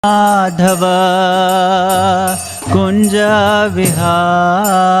माधव कुंज विहारी।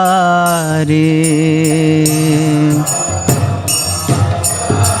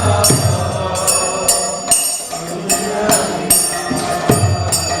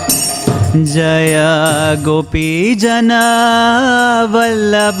 जय गोपी जन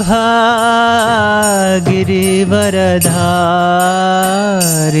वल्लभ गिरिवरधारी।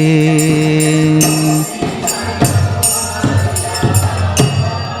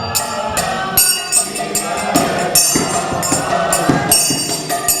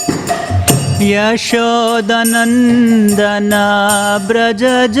 यशोदनंदन ब्रज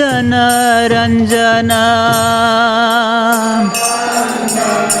जन रंजन।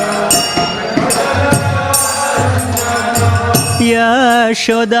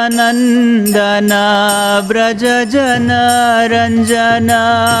 यशोदनंदन ब्रज जन रंजन।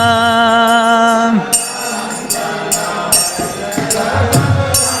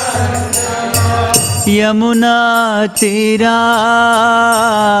 यमुना तीरा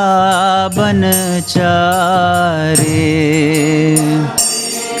बनचारे।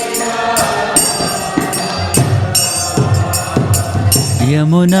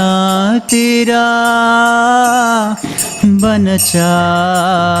 यमुना तीरा बनचारे।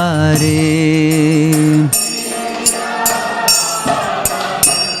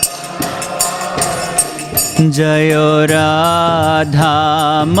 जयो राधा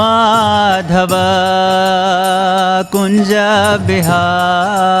माधव कुंज बिहारी।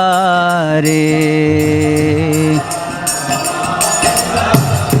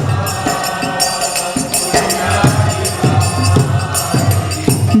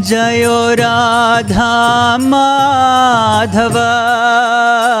 जयो राधा माधव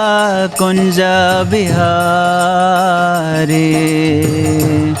कुंज बिहारी।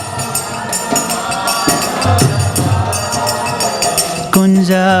 कुंज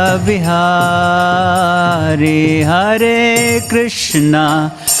बिहारी। हरे कृष्णा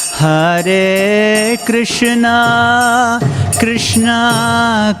कृष्णा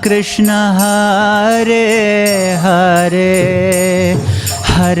कृष्णा हरे हरे,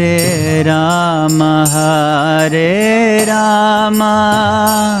 हरे राम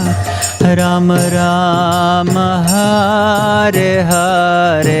राम राम हरे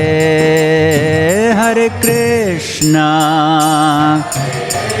हरे। हरे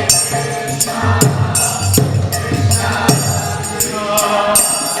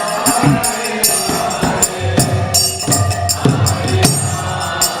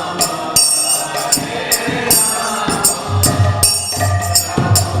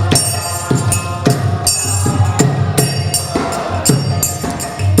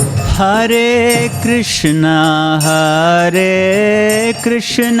कृष्णा हरे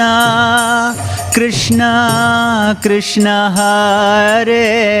कृष्णा कृष्णा कृष्णा हरे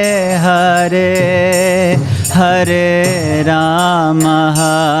हरे, हरे राम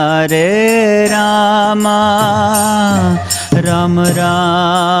राम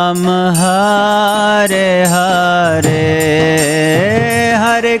राम हरे हरे।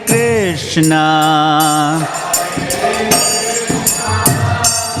 हरे कृष्णा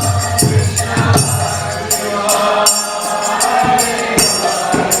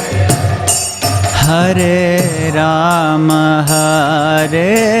हरे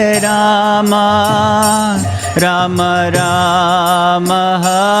राम राम राम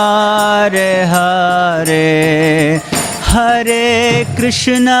हरे हरे। हरे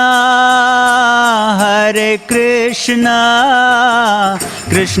कृष्णा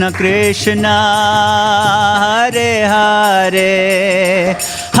कृष्ण कृष्ण हरे हरे,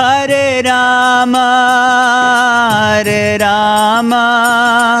 हरे राम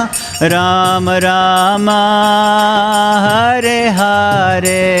राम राम हरे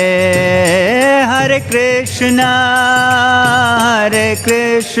हरे। हरे कृष्णा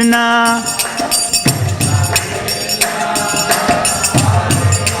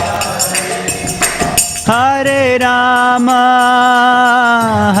हरे राम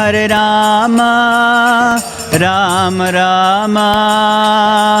राम राम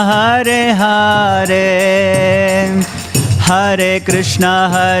हरे हरे। हरे कृष्णा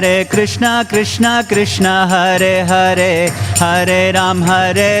कृष्णा कृष्णा हरे हरे, हरे राम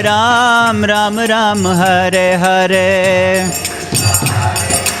राम राम हरे हरे।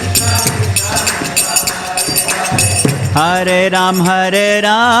 हरे राम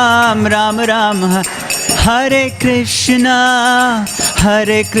राम राम हरे Krishna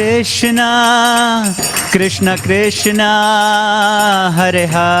Hare Krishna, Krishna Krishna, Hare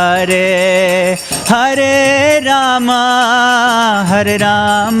Hare, Hare Rama, Hare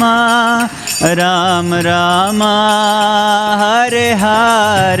Rama, Ram Rama, Hare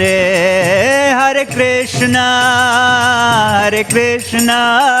Hare, Hare Krishna, Hare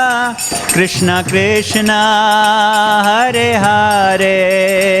Krishna, Krishna Krishna, Hare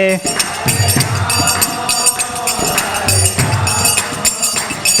Hare.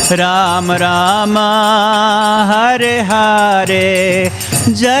 Ram Rama, Hare Hare,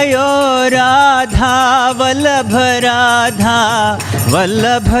 Jayo Radha, Vallabha Radha,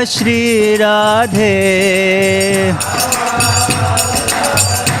 Vallabha Shri Radhe.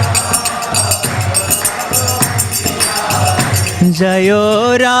 Jayo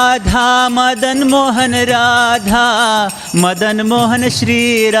Radha, Madan Mohan Radha, Madan Mohan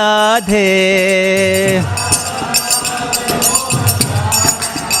Shri Radhe.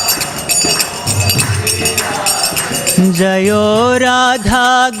 Jayo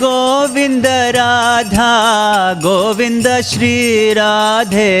Radha, Govinda Radha, Govinda Shri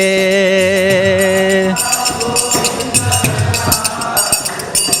Radhe.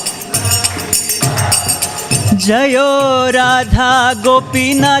 Jayo Radha,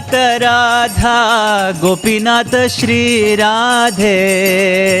 Gopinath Radha, Gopinath Shri Radhe.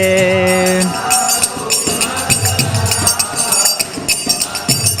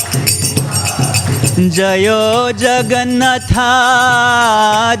 Jayo Jagannatha,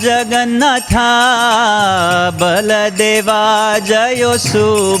 Jagannatha, Baladeva, Jayo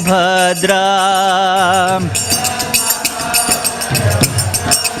Subhadra.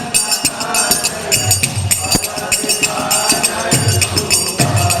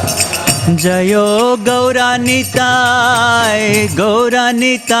 Jayo Gauranitai,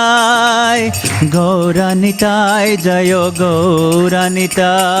 Gauranitai, Gauranitai, Jayo Gauranitai.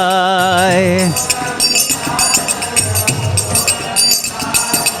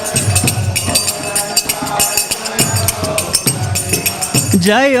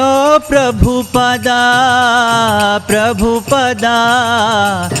 Jayo Prabhupada, Prabhupada,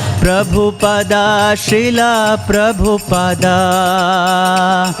 Prabhupada, Srila Prabhupada.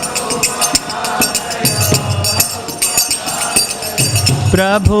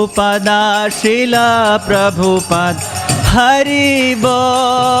 Prabhupada, Srila Prabhupada. Hari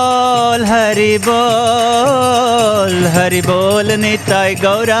Bol, Hari Bol, Hari Bol, Nitai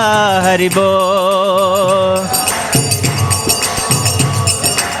Gaura, Hari Bol.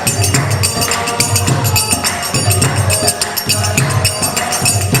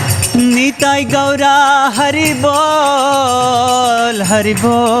 Nitai Gaura, Hari Bol, Hari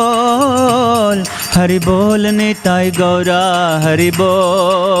Bol, Hari Bol, Nitai Gaura, Hari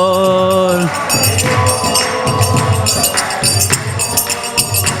Bol.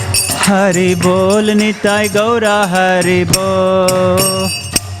 Hari Bol, Nitai Gaura, Hari Bol.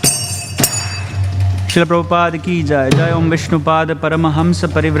 Srila Prabhupada की जय। जय ओम विष्णुपाद परमहंस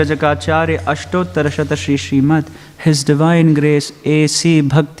परिव्रजकाचार्य अष्टोत्तर शत Shri Shrimad his divine grace AC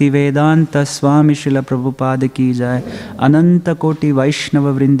भक्ति वेदांत स्वामी श्रील प्रभुपाद की जय। अनंत कोटि वैष्णव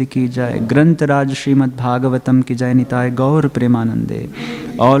वृंद की जय। ग्रंथ राज श्रीमद् भागवतम की जय। निताय गौर प्रेमानंदे।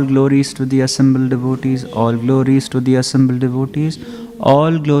 All glories to the assembled devotees, all glories to the assembled devotees,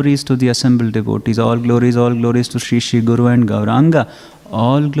 all glories to the assembled devotees, all glories to Shri Shri Guru and Gauranga.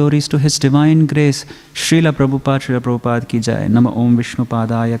 All glories to His Divine Grace, Srila Prabhupada ki jai. Nama Om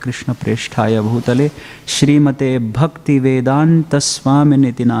Vishnupadaya Krishna Preshthaya Bhutale Shrimate Bhakti Vedanta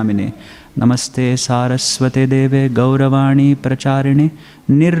Swaminiti Namine. Namaste Saraswate Deve Gauravani Pracharine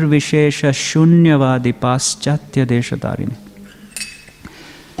Nirvishesha Shunyavadi Paschatya Deshatarine.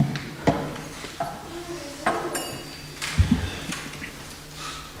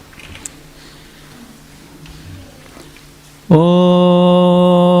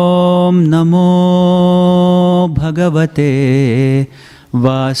 Om Namo Bhagavate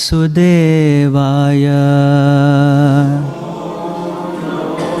Vasudevaya.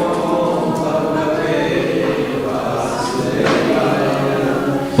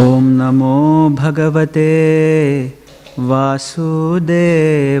 Om Namo Bhagavate Vasudevaya.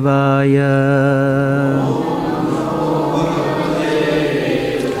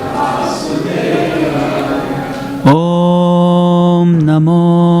 Om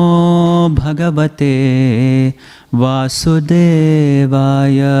Namo Bhagavate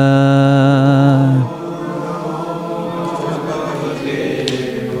Vasudevaya.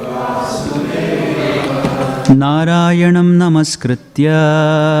 Narayanam Namaskritya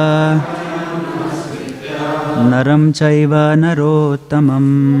Naram Chaiva Narottamam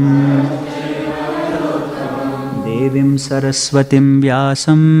देवीं सरस्वतीं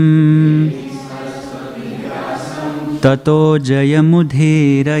व्यासं ततो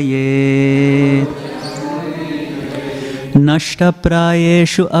जयमुदीरयेत्।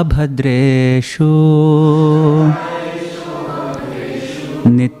 नष्टप्रायेषु अभद्रेषु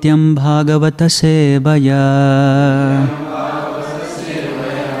नित्यं भागवतसेवया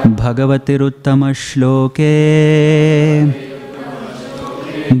भगवतिरुत्तमश्लोके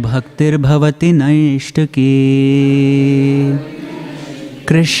भक्तिर्भवति नैष्टिकी।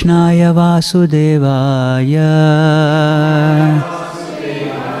 कृष्णाय वासुदेवाय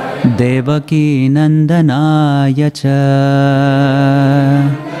देवकी नन्दनाय च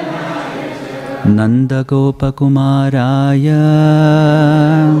नन्दगोपकुमाराय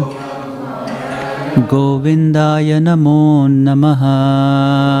गोविन्दाय नमो नमः।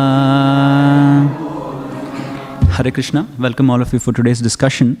 Hare Krishna, welcome all of you for today's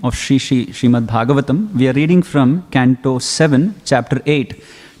discussion of Srimad Bhagavatam. We are reading from Canto 7, Chapter 8,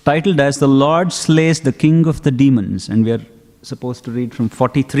 titled as The Lord Slays the King of the Demons. And we are supposed to read from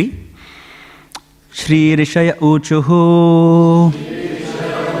 43. Shri Rishaya Uchuhu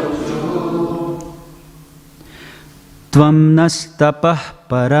Tvam nastapah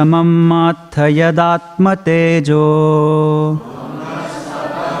paramam mathayadātma tejo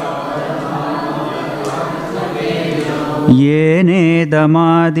Yene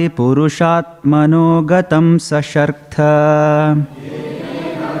damadi purushatmano gatam sashartha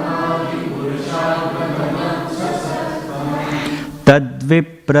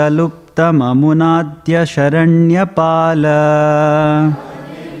Tadvipraluptam amunadya sharanyapala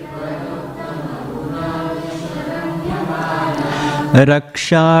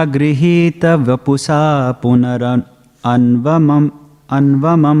Raksha grihita vapusa punaran anvamam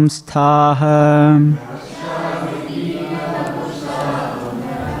sthaha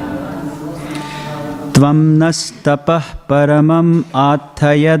Tvam nastapah paramam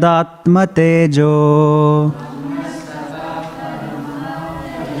athayadatma tejo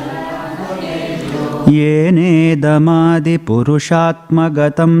Yene damadi purushatma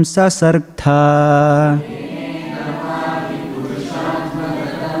gatam sasartha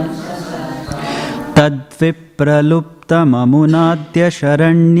Tadvipraluptam amunadya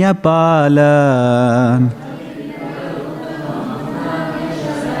sharanyapala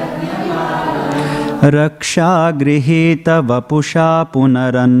Raksha grihita vapusha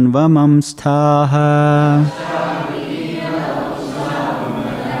punaranvamam sthaha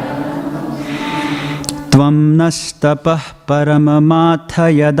Tvam nastapah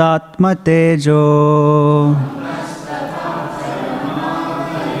paramamathayadatma tejo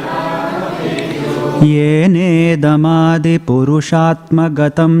Yene damadi purushatma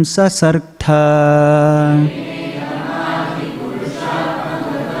gatam sasartha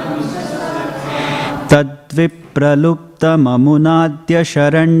Tadvipraluptam amunadya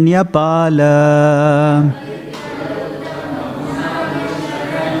sharanyapala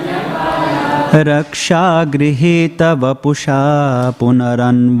Raksha grihita vapusha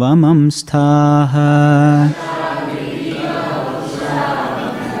punaranvamam sthaha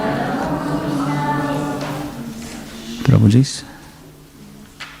Prabhuji's.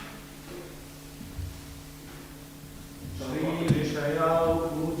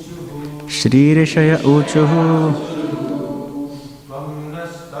 Shri Rishaya Uchuhu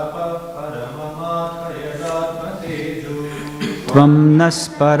Tvam nas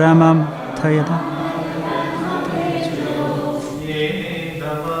paramam thayada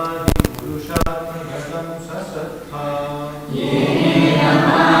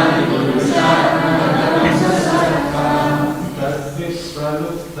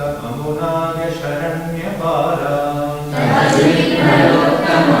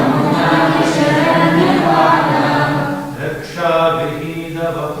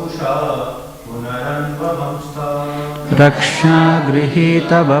Raksha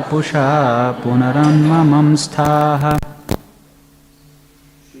grihita vapusha punaranvamam sthaha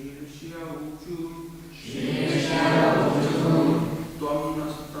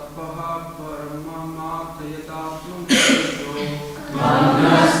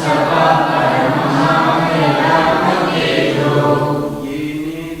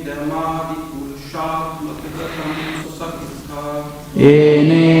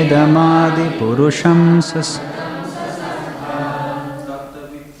Ene damadi purusham sas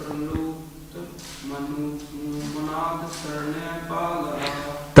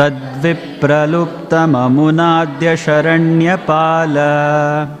Tadvipraluptam amunadya sharanyapala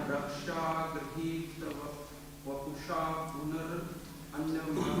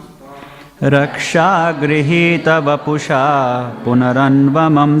Raksha grihita vapusha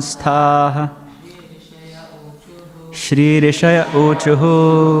punaranvamam sthaha Shri Rishaya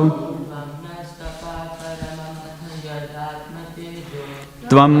Uchuhu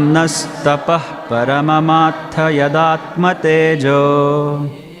Tvam nastapah paramamatha yadatma tejo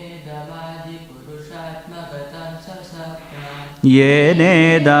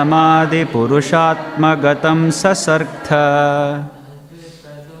Yene damadi purushatma gatam sasartha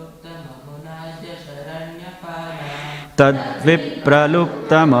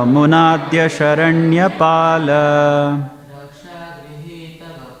Tadvipraluptam amunadya sharanyapala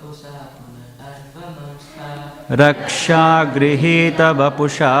Raksha grihita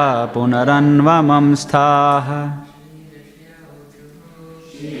vapusha punaranvamamstha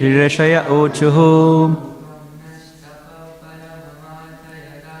Hirashaya uchuhu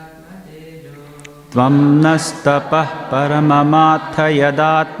Tvam nastapah paramamatha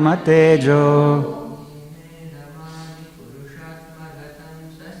yadatma tejo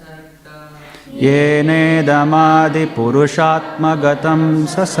Yene damadi purushatma gatam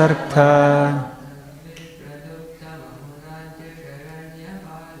sasartha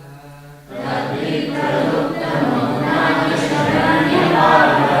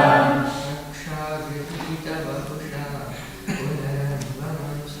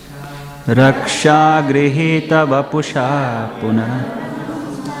Raksha grihita vapusha punar.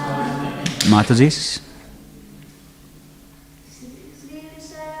 Matajis.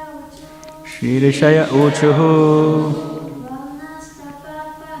 Shri Rishaya Uchuhu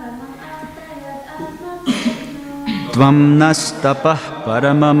Tvam nastapah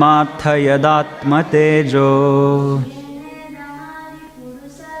paramamatha yadatma tejo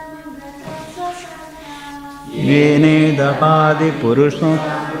Yene dapadi purusho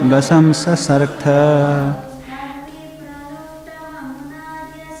gasam sasartha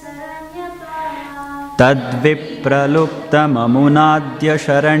Tadvipraluptam amunadya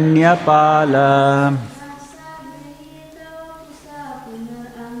sharanyapala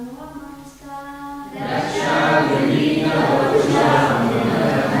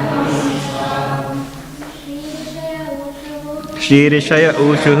Shri Rishaya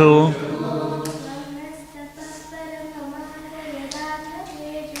Uchuhu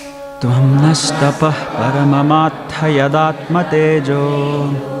Tvam nastapah paramamatha yadatma tejo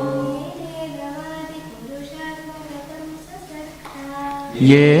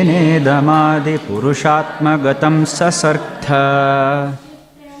Yene damadi purushatma gatam sasartha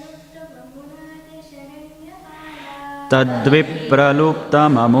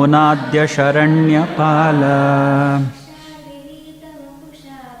Tadvipraluptam amunadya sharanyapala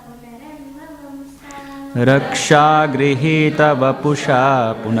Raksha grihita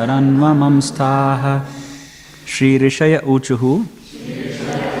vapusha punaranvamamstha Shri Rishaya Uchuhu.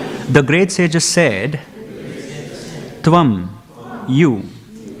 The great sages said, Tvam, you,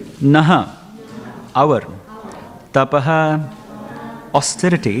 Naha, our, Tapaha,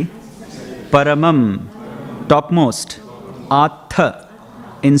 austerity, Paramam, topmost, Atha,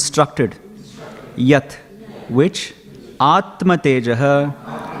 instructed, Yat, which, Atma Tejaha,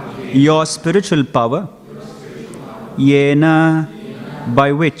 your spiritual power, Yena,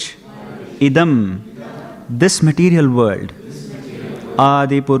 by which, Idam, this material world,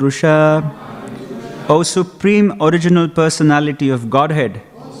 Adi Purusha, O Supreme Original Personality of Godhead,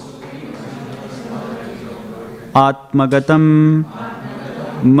 Atmagatam,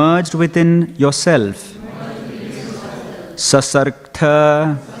 merged within yourself,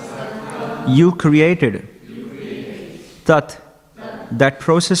 Sasarktha, you created, Tat, that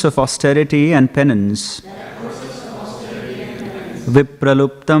process of austerity and penance,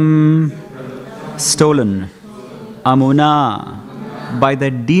 Vipraluptam, stolen, Amuna, by the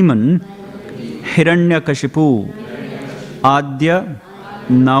demon, Hiranyakashipu, Adya,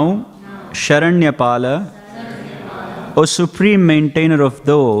 now, Sharanyapala, O supreme maintainer of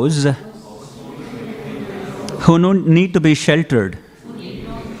those who need to be sheltered,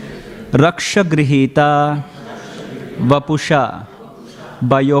 Raksha Grihita, Vapusha,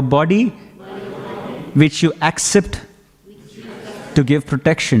 by your body, which you accept to give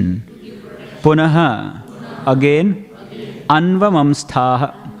protection, Punaha, again,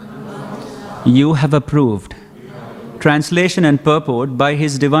 Anvamamstha, you have approved. Translation and purport by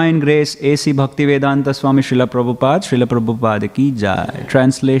His Divine Grace A.C. Bhaktivedanta Swami Srila Prabhupada Ki Jai.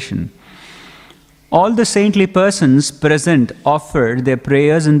 Translation. All the saintly persons present offered their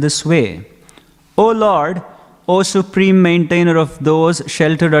prayers in this way. O Lord, O Supreme Maintainer of those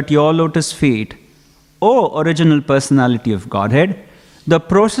sheltered at your lotus feet, O Original Personality of Godhead, the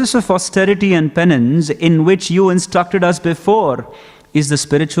process of austerity and penance in which you instructed us before is the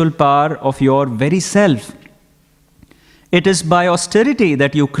spiritual power of your very self. It is by austerity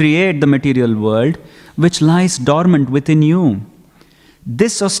that you create the material world, which lies dormant within you.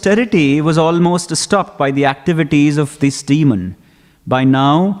 This austerity was almost stopped by the activities of this demon. By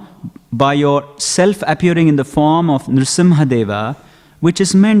now, by your self appearing in the form of Nrsimhadeva, which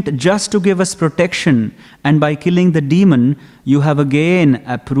is meant just to give us protection, and by killing the demon, you have again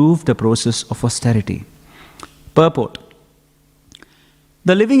approved the process of austerity. Purport.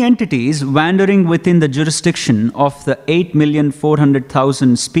 The living entities wandering within the jurisdiction of the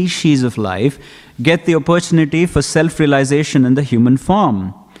 8,400,000 species of life get the opportunity for self-realization in the human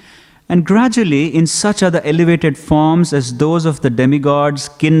form. And gradually, in such other elevated forms as those of the demigods,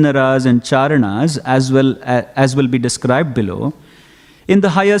 kinnaras and charanas, as will be described below, in the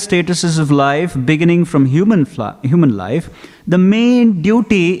higher statuses of life, beginning from human life, the main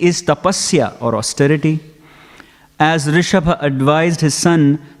duty is tapasya or austerity. As Rishabha advised his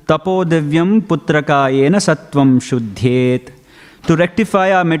son, tapo divyam putrakayena sattvam shuddhyet. To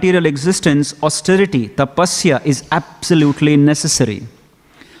rectify our material existence, austerity, tapasya, is absolutely necessary.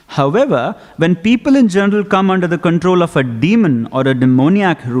 However, when people in general come under the control of a demon or a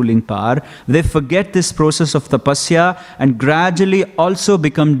demoniac ruling power, they forget this process of tapasya and gradually also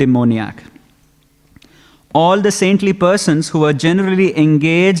become demoniac. All the saintly persons who were generally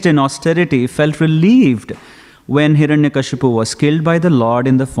engaged in austerity felt relieved when Hiranyakashipu was killed by the Lord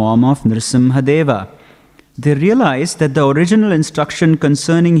in the form of Nrsimhadeva. They realized that the original instruction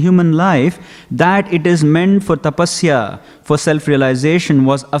concerning human life, that it is meant for tapasya, for self-realization,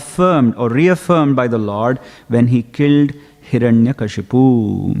 was affirmed or reaffirmed by the Lord when he killed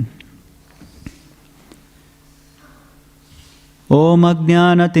Hiranyakashipu. Om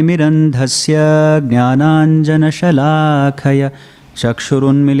ajnanatimidandhasya jnananjanashalakaya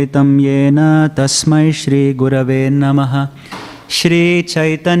chakshurunmilitam yena tasmai shri gurave namaha. Shri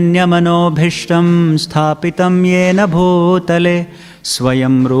Chaitanya Manobhishtam Sthapitam Yena Bhutale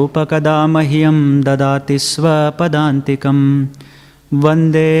Swayam Rupa Kadamahyam Dadati Swapadantikam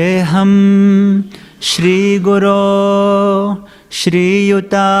Vandeham Shri Guru Shri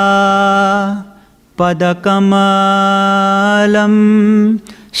Yuta Padakamalam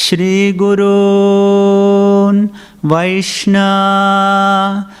Shri Gurun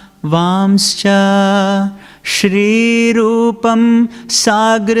Vaishna Vamscha Shri Rupam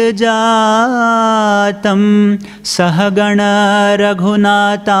Sagrajatam Sahagana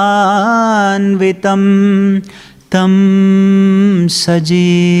Raghunathanvitam Tam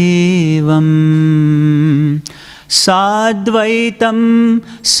Sajivam Sadvaitam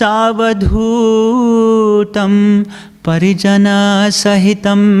Savadhutam Parijana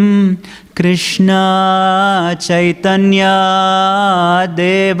Sahitam Krishna Chaitanya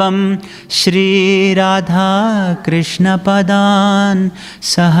Devam Shri Radha Krishna Padan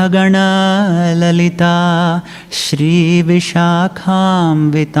Sahagana Lalita Shri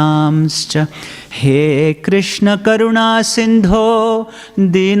Vishakham Vitamscha He Krishna Karuna Sindho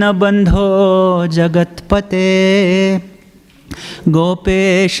Dinabandho Jagatpate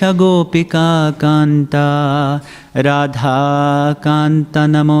Gopesha Gopika Kanta Radha Kanta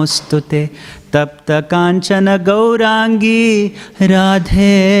Namostute Tapta Kanchana Gaurangi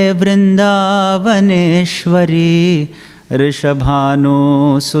Radhe Vrindavaneshwari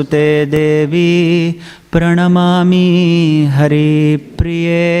Rishabhanu Sute Devi Pranamami Hari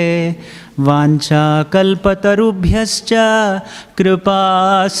Priye Vancha Kalpatarubhyascha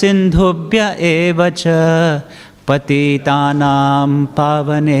Kripa Sindhubhya Evacha Patitanam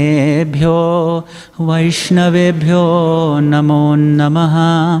Pavanebhyo Vaishnavebhyo Namo Namaha.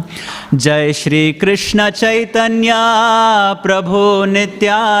 Jai Shri Krishna Chaitanya Prabhu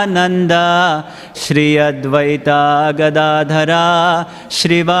Nityananda Shri Advaita Gadadhara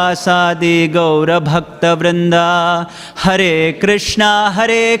Shri Vasadi Gaura Bhakta Vrinda. Hare Krishna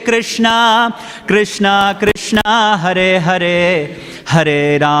Krishna Krishna Hare Hare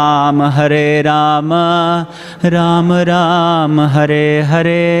Hare Rama Ram Ram Hare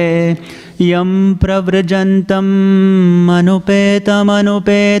Hare. Yam pravrajantam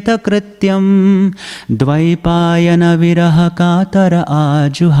manupeta krityam dvaipayana viraha katara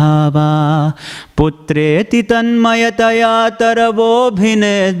ajuhava putreti tanmayataya taravo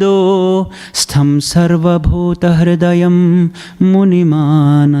bhinedu stham sarvabhuta hridayam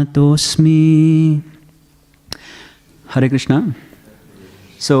munimanatosmi. Hare Krishna.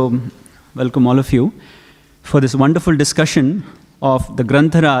 So, welcome all of you for this wonderful discussion of the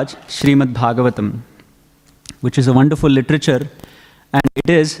Grantharaj Srimad Bhagavatam, which is a wonderful literature, and it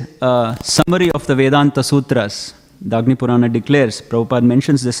is a summary of the Vedanta Sutras. The Agni Purana declares, Prabhupada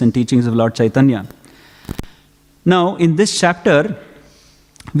mentions this in Teachings of Lord Chaitanya. Now, in this chapter,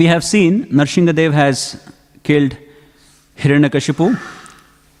 we have seen Nrsimhadev has killed Hiranyakashipu,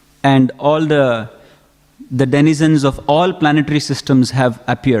 and all the denizens of all planetary systems have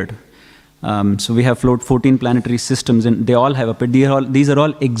appeared. So we have 14 planetary systems, and they all have appeared. These are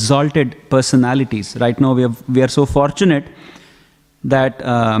all exalted personalities. Right now, we are so fortunate that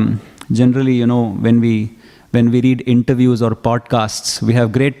generally, when we read interviews or podcasts, we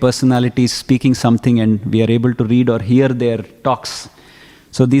have great personalities speaking something, and we are able to read or hear their talks.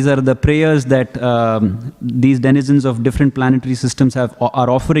 So these are the prayers that these denizens of different planetary systems are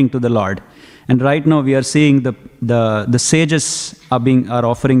offering to the Lord. And right now we are seeing the sages are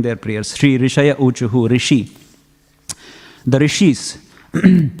offering their prayers. Sri Rishaya Uchuhu, Rishi. The Rishis.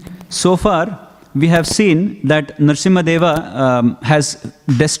 So far, we have seen that Nrsimhadeva has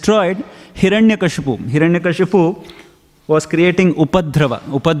destroyed Hiranyakashipu. Hiranyakashipu was creating Upadrava.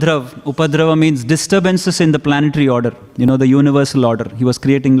 Upadrava means disturbances in the planetary order, the universal order. He was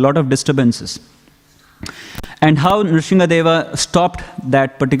creating a lot of disturbances. And how Nrsimhadeva stopped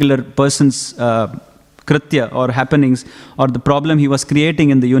that particular person's kritya or happenings or the problem he was creating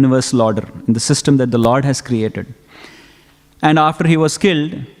in the universal order, in the system that the Lord has created. And after he was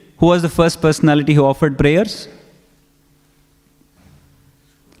killed, who was the first personality who offered prayers?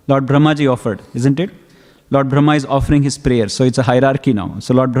 Lord Brahmaji offered, isn't it? Lord Brahma is offering his prayers. So it's a hierarchy now.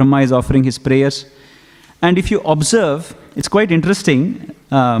 So Lord Brahma is offering his prayers. And if you observe, it's quite interesting.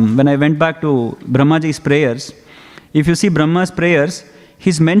 When I went back to Brahmaji's prayers, if you see Brahma's prayers,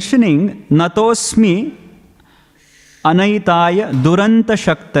 he's mentioning Natosmi Anaitaya Duranta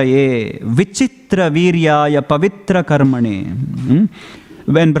Shaktaye Vichitra Viryaya Pavitra Karmane.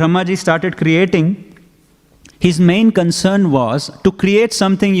 When Brahmaji started creating, his main concern was to create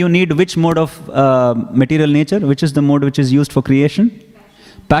something you need which mode of material nature? Which is the mode which is used for creation?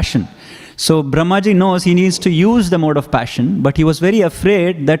 Passion. So Brahmaji knows he needs to use the mode of passion, but he was very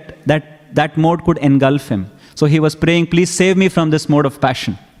afraid that mode could engulf him. So he was praying, please save me from this mode of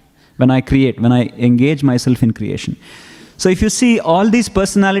passion when I engage myself in creation. So if you see, all these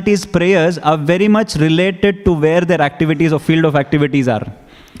personalities' prayers are very much related to where their activities or field of activities are.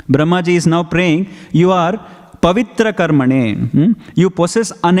 Brahmaji is now praying, you are Pavitra Karmane. You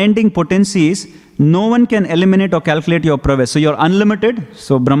possess unending potencies. No one can eliminate or calculate your prowess. So you're unlimited.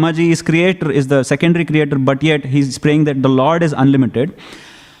 So Brahmaji is the secondary creator, but yet he's praying that the Lord is unlimited.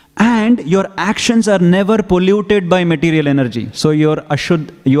 And your actions are never polluted by material energy. So you are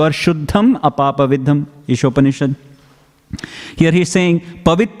Shuddham Apapa Vidham, Ishopanishad. Here he's saying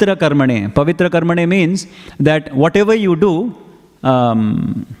Pavitra Karmane. Pavitra Karmane means that whatever you do,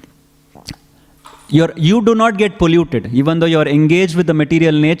 you do not get polluted. Even though you are engaged with the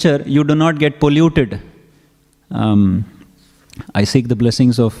material nature, you do not get polluted. I seek the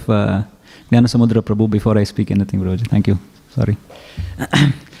blessings of Jnana Samudra Prabhu before I speak anything, Broji. Thank you. Sorry.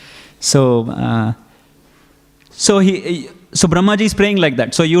 So Brahmaji is praying like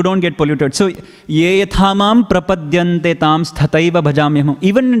that. So you don't get polluted. So ye yathamam prapadyante tam sthataiva bhajamyaham.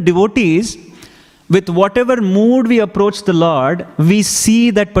 Even devotees, with whatever mood we approach the Lord, we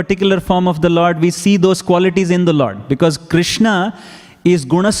see that particular form of the Lord, we see those qualities in the Lord. Because Krishna is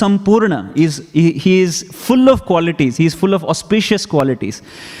guna sampurna, he is full of qualities, he is full of auspicious qualities.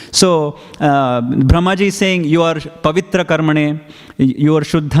 So Brahmaji is saying, you are pavitra karmane, you are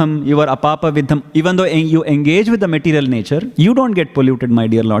shuddham, you are apapa vidham. Even though you engage with the material nature, you don't get polluted, my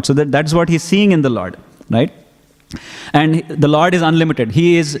dear Lord. So that's what he's seeing in the Lord, right? And the Lord is unlimited.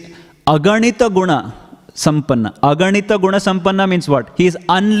 He is Aganita Guna Sampanna. Aganita Guna Sampanna means what? He is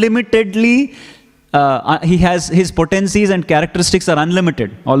unlimitedly, he has his potencies and characteristics are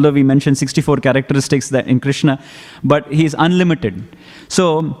unlimited. Although we mentioned 64 characteristics that in Krishna, but he is unlimited.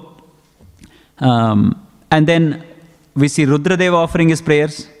 So, and then we see Rudradeva offering his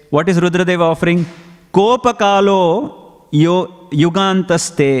prayers. What is Rudradeva offering? Kopakalo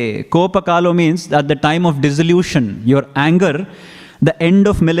yugantaste. Kopakalo means at the time of dissolution, your anger. The end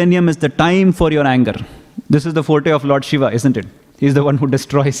of millennium is the time for your anger. This is the forte of Lord Shiva, isn't it? He's the one who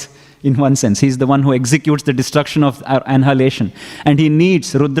destroys, in one sense. He's the one who executes the destruction of our annihilation. And he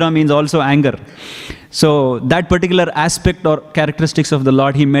needs, Rudra means also anger. So that particular aspect or characteristics of the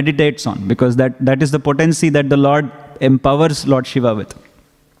Lord, he meditates on, because that is the potency that the Lord empowers Lord Shiva with.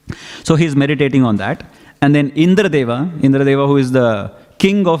 So he's meditating on that. And then Indradeva, who is the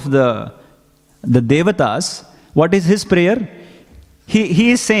king of the Devatas, what is his prayer?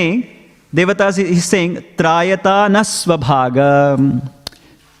 He is saying, Devatas is saying, Trayata na svabhaga.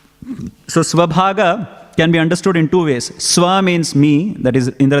 So svabhaga can be understood in two ways. Swa means me, that is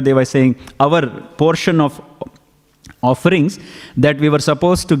Indradeva is saying, our portion of offerings that we were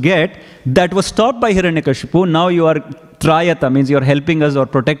supposed to get, that was stopped by Hiranyakashipu. Now you are Trayata, means you are helping us or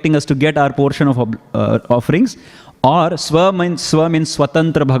protecting us to get our portion of offerings. Or Swa means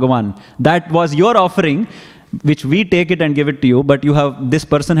Swatantra Bhagavan. That was your offering, which we take it and give it to you, but this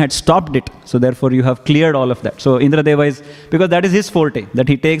person had stopped it. So therefore you have cleared all of that. So Indradeva is, because that is his forte, that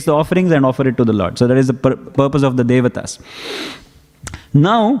he takes the offerings and offer it to the Lord. So that is the purpose of the Devatas.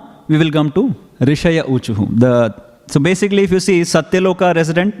 Now we will come to Rishaya Uchuhu. So basically, if you see Satyaloka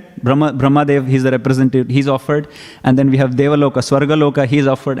resident, Brahmadev, he's the representative, he's offered. And then we have Devaloka, Swargaloka, he's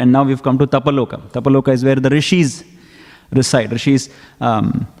offered. And now we've come to Tapaloka. Tapaloka is where the Rishis reside. Rishis,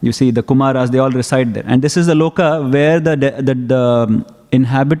 you see the Kumaras, they all reside there. And this is the Loka where the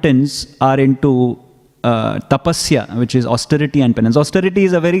inhabitants are into tapasya, which is austerity and penance. Austerity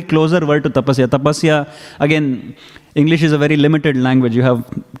is a very closer word to tapasya. Tapasya, again, English is a very limited language. You have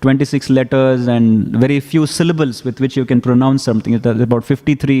 26 letters and very few syllables with which you can pronounce something. There's about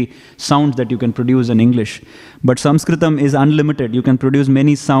 53 sounds that you can produce in English. But Sanskritam is unlimited. You can produce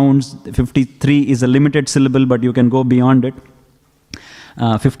many sounds. 53 is a limited syllable, but you can go beyond it.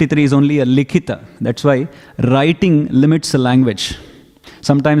 53 is only a likhita. That's why writing limits a language.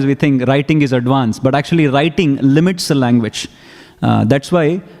 Sometimes we think writing is advanced, but actually writing limits a language. That's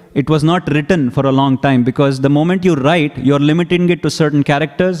why it was not written for a long time, because the moment you write, you're limiting it to certain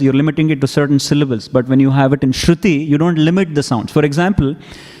characters, you're limiting it to certain syllables. But when you have it in Shruti, you don't limit the sounds. For example,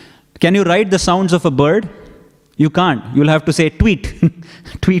 can you write the sounds of a bird? You can't. You'll have to say tweet.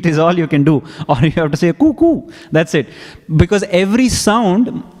 Tweet is all you can do. Or you have to say cuckoo. That's it. Because every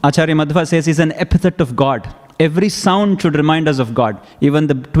sound, Acharya Madhva says, is an epithet of God. Every sound should remind us of God. Even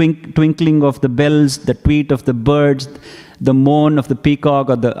the twinkling of the bells, the tweet of the birds, the moan of the peacock,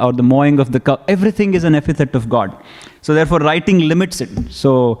 or the mooing of the cow, everything is an epithet of God. So therefore writing limits it.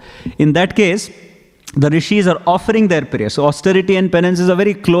 So in that case, the rishis are offering their prayer. So austerity and penance is a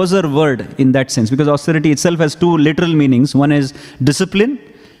very closer word in that sense, because austerity itself has two literal meanings. One is discipline,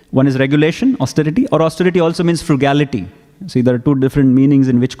 one is regulation, austerity, or austerity also means frugality. See, there are two different meanings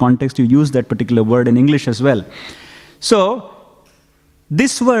in which context you use that particular word in English as well. So,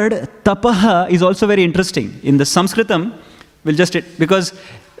 this word, tapaha, is also very interesting. In the Sanskritam, because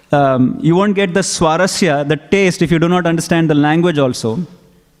you won't get the swarasya, the taste, if you do not understand the language also.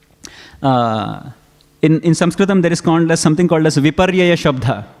 In Sanskritam, there is something called as viparyaya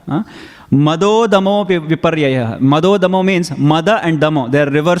shabdha. Mado damo viparyaya. Mado damo means mada and damo. They are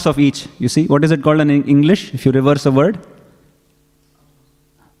reverse of each. You see, what is it called in English if you reverse a word?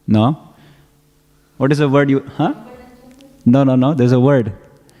 No? What is the word you... No. There's a word.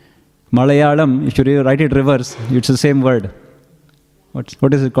 Malayalam, if you write it reverse, it's the same word.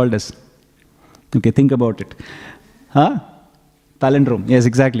 What is it called as? Okay, think about it. Palindrome. Yes,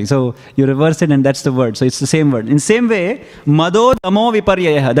 exactly. So you reverse it and that's the word. So it's the same word. In same way, mado damo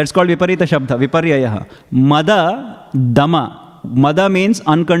viparyaya. That's called viparita shabda. Viparyaya. Mada dama. Mada means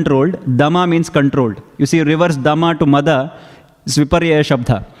uncontrolled. Dama means controlled. You see, reverse dama to mada is viparyaya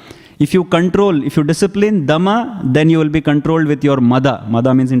shabda. If you discipline dama, then you will be controlled with your mada.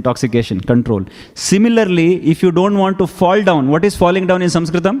 Mada means intoxication, control. Similarly, if you don't want to fall down, what is falling down in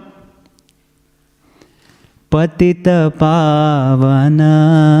Sanskritam? Patita pavana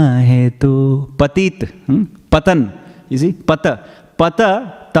hetu. Patit. Patan. You see? Pata.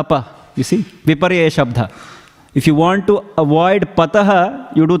 Pata tapa. You see? Viparyaya shabda. If you want to avoid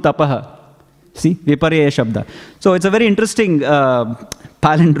pataha, you do tapaha. See? Viparyaya shabda. So it's a very interesting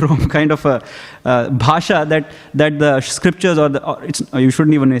palindrome kind of a bhasha that the scriptures you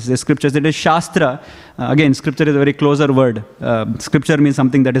shouldn't even say scriptures, it is shastra. Again, scripture is a very closer word. Scripture means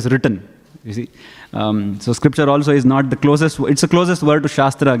something that is written. You see, so scripture also is not the closest. It's the closest word to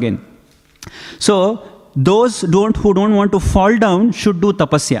shastra again. So those who don't want to fall down should do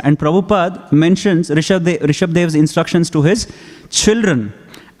tapasya. And Prabhupada mentions Rishabdev's instructions to his children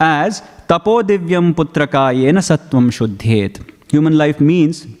as tapo divyam putraka yena sattvam shuddhet. Human life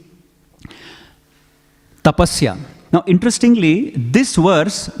means tapasya. Now, interestingly, this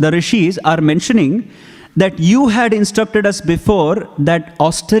verse, the rishis are mentioning that you had instructed us before that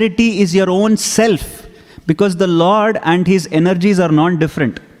austerity is your own self, because the Lord and his energies are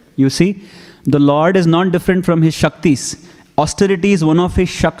non-different. You see, the Lord is non-different from his shaktis. Austerity is one of his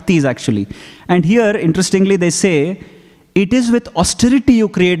shaktis actually. And here, interestingly, they say, it is with austerity you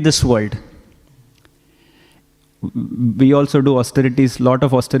create this world. We also do austerities, lot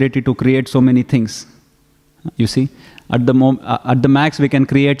of austerity to create so many things. You see, at the max we can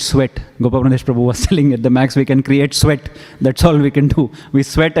create sweat. Gopapranash Prabhu was telling, at the max we can create sweat. That's all we can do. We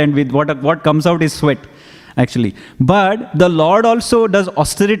sweat, and with what comes out is sweat, actually. But the Lord also does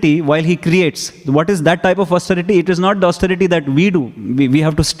austerity while he creates. What is that type of austerity? It is not the austerity that we do. We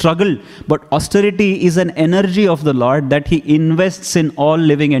have to struggle. But austerity is an energy of the Lord that he invests in all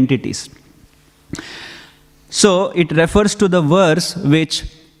living entities. So it refers to the verse which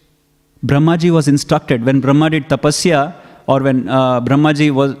Brahmaji was instructed when Brahma did tapasya, or when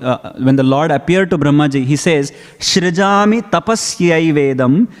when the Lord appeared to Brahmaji, he says, Shrijami tapasyai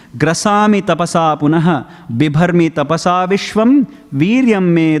vedam, grasami tapasa punaha, bibharmi tapasa vishvam, viryam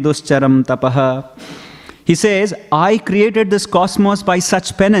me duscharam tapaha. He says, I created this cosmos by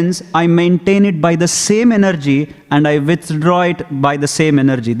such penance, I maintain it by the same energy, and I withdraw it by the same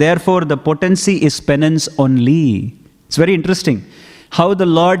energy. Therefore, the potency is penance only. It's very interesting how the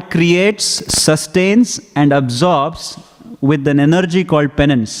Lord creates, sustains, and absorbs with an energy called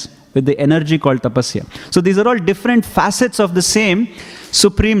penance, with the energy called tapasya. So these are all different facets of the same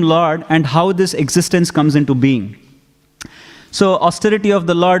Supreme Lord and how this existence comes into being. So austerity of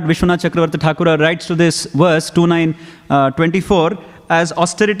the Lord, Vishwanath Chakravarti Thakura writes to this verse 29:24 as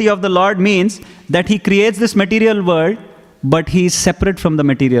austerity of the Lord means that he creates this material world, but he is separate from the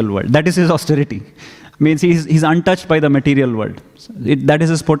material world. That is his austerity. Means he's untouched by the material world. That is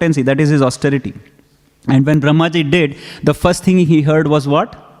his potency, that is his austerity. And when Brahmaji did, the first thing he heard was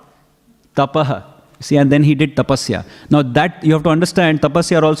what? Tapaha. See, and then he did tapasya. Now that, you have to understand,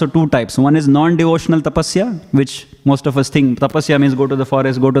 tapasya are also two types. One is non-devotional tapasya, which most of us think tapasya means go to the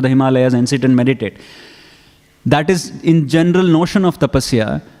forest, go to the Himalayas and sit and meditate. That is in general notion of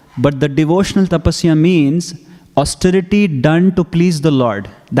tapasya, but the devotional tapasya means austerity done to please the Lord.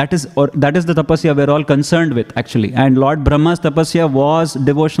 That is the tapasya we're all concerned with, actually. And Lord Brahma's tapasya was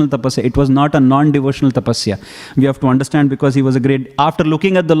devotional tapasya. It was not a non-devotional tapasya. We have to understand, because he was a great... After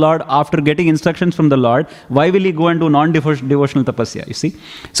looking at the Lord, after getting instructions from the Lord, why will he go and do non-devotional tapasya, you see?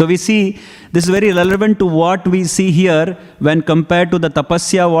 So we see, this is very relevant to what we see here when compared to the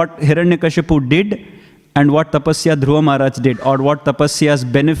tapasya what Hiranyakashipu did and what tapasya Dhruva Maharaj did, or what tapasya's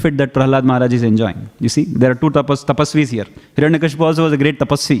benefit that Prahlad Maharaj is enjoying. You see, there are two tapasvis here. Hiranyakashipu also was a great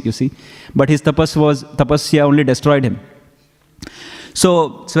tapasvi, you see, but his tapasya only destroyed him.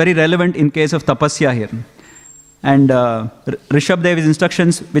 So it's very relevant in case of tapasya here. And Rishabhdeva's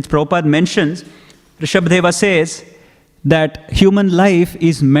instructions, which Prabhupada mentions, Rishabhdeva says that human life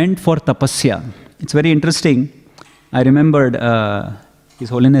is meant for tapasya. It's very interesting. I remembered His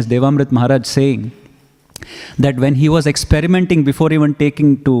Holiness Devamrit Maharaj saying that when he was experimenting before even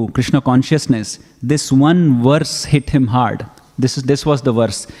taking to Krishna consciousness, this one verse hit him hard. This was the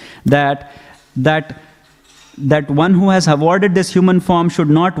verse, that one who has avoided this human form should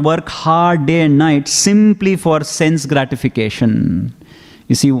not work hard day and night simply for sense gratification.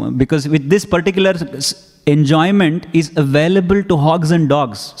 You see, because with this particular enjoyment is available to hogs and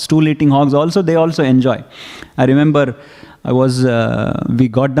dogs, stool-eating hogs also, they also enjoy. I remember we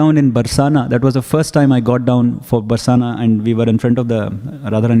got down in Barsana. That was the first time I got down for Barsana, and we were in front of the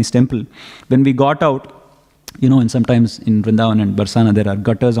Radharani's temple. When we got out, you know, and sometimes in Vrindavan and Barsana there are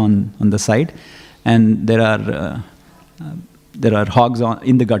gutters on the side, and there are hogs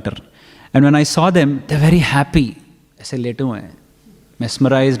in the gutter. And when I saw them, they're very happy. I said,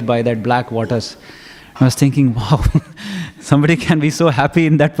 mesmerized by that black waters. I was thinking, wow, somebody can be so happy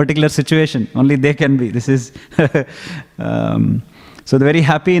in that particular situation. Only they can be. This is... so they're very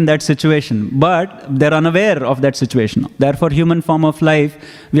happy in that situation. But they're unaware of that situation. Therefore, human form of life,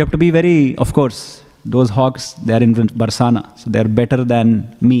 we have to be very... Of course, those hogs, they're in Barsana. So they're better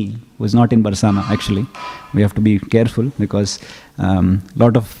than me, who is not in Barsana, actually. We have to be careful, because a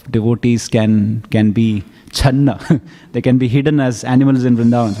lot of devotees can be channa. They can be hidden as animals in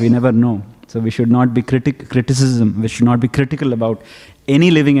Vrindavan. We never know. So we should not be we should not be critical about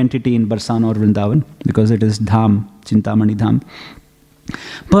any living entity in Barsana or Vrindavan, because it is Dham, Chintamani Dham.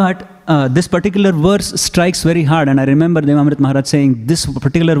 But this particular verse strikes very hard, and I remember Devamrit Maharaj saying, this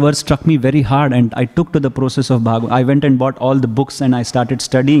particular verse struck me very hard, and I took to the process of Bhagavad. I went and bought all the books and I started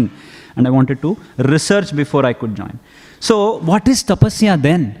studying, and I wanted to research before I could join. So what is tapasya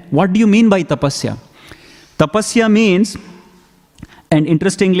then? What do you mean by tapasya? Tapasya means... And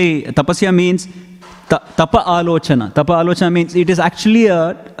interestingly, tapasya means tapa alochana. Tapa alochana means it is actually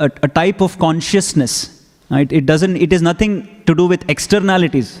a type of consciousness. Right? It is nothing to do with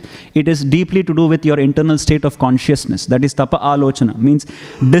externalities. It is deeply to do with your internal state of consciousness. That is tapa alochana. Means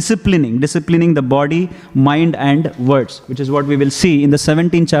disciplining the body, mind and words, which is what we will see in the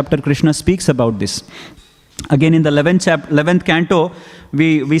 17th chapter. Krishna speaks about this. Again, in the 11th canto,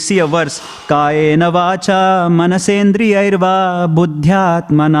 we see a verse, Kayena vacha manasendriyairva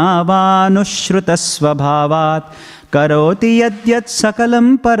buddhyatmana va nushruta svabhavat karoti yadyat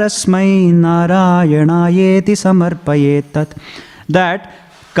sakalam parasmai narayanayeti samarpayetat. That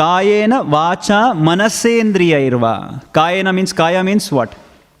Kayena vacha manasendriyairva. Kayena means, kaya means what?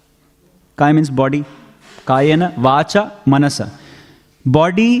 Kaya means body. Kayena vacha manasa.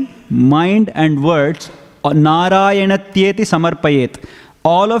 Body, mind and words Narayanatyeti samarpayet.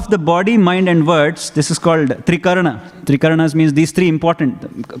 All of the body, mind and words, this is called trikarana. Trikarana means these three important.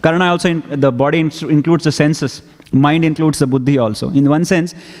 Karana also, the body includes the senses. Mind includes the buddhi also. In one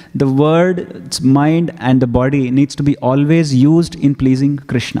sense, the word, mind and the body needs to be always used in pleasing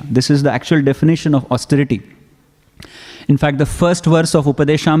Krishna. This is the actual definition of austerity. In fact, the first verse of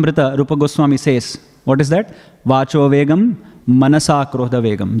Upadeshamrita, Rupa Goswami says, what is that? Vacho vegam, manasa krodha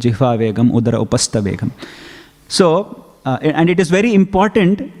vegam, jihva vegam, udara upasta vegam. So, and it is very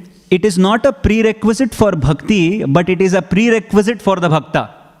important, it is not a prerequisite for bhakti, but it is a prerequisite for the bhakta.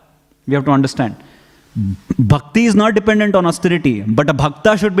 We have to understand. Bhakti is not dependent on austerity, but a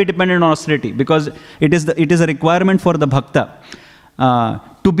bhakta should be dependent on austerity, because it is a requirement for the bhakta.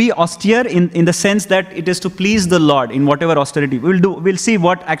 To be austere in the sense that it is to please the Lord in whatever austerity. We'll see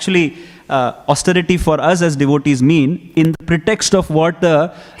what actually austerity for us as devotees mean in the pretext of what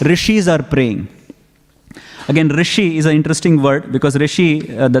the rishis are praying. Again, rishi is an interesting word, because rishi,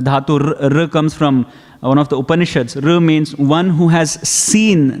 the dhatu r comes from one of the Upanishads. R means one who has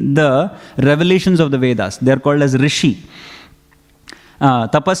seen the revelations of the Vedas. They are called as rishi.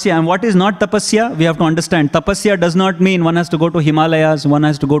 Tapasya, and what is not tapasya? We have to understand. Tapasya does not mean one has to go to Himalayas, one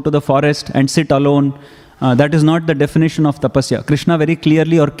has to go to the forest and sit alone. That is not the definition of tapasya. Krishna very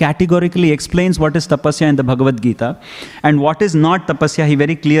clearly or categorically explains what is tapasya in the Bhagavad Gita, and what is not tapasya, he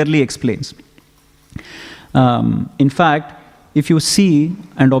very clearly explains. In fact, if you see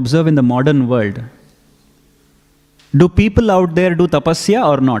and observe in the modern world, do people out there do tapasya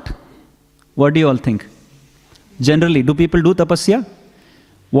or not? What do you all think? Generally, do people do tapasya?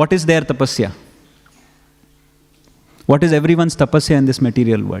 What is their tapasya? What is everyone's tapasya in this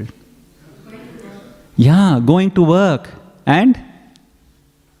material world? Yeah, going to work. And?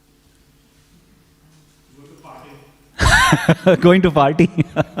 Going to party.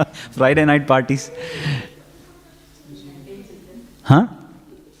 Friday night parties. Huh?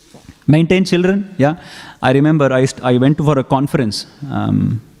 Maintain children? Yeah. I remember I went for a conference,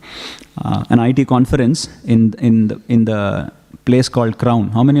 an IT conference in the place called Crown.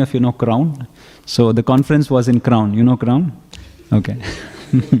 How many of you know Crown? So the conference was in Crown. You know Crown? Okay.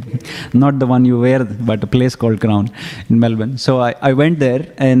 Not the one you wear, but a place called Crown in Melbourne. So I went there,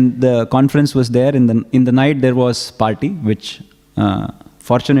 and the conference was there. In the night there was party, which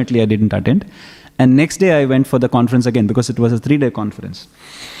fortunately I didn't attend. And next day I went for the conference again, because it was a 3-day conference.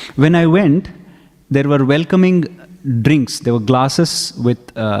 When I went, there were welcoming drinks. There were glasses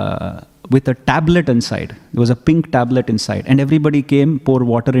with a tablet inside. There was a pink tablet inside. And everybody came, poured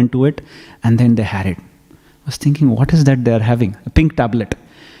water into it, and then they had it. I was thinking, what is that they are having? A pink tablet.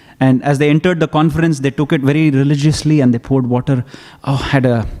 And as they entered the conference, they took it very religiously and they poured water. Oh,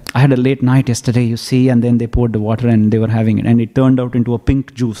 I had a late night yesterday, you see, and then they poured the water and they were having it. And it turned out into a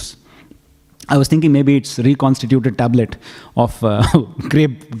pink juice. I was thinking maybe it's reconstituted tablet of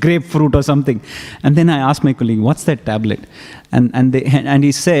grapefruit or something. And then I asked my colleague, what's that tablet? And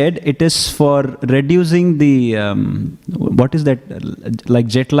he said it is for reducing the, what is that, like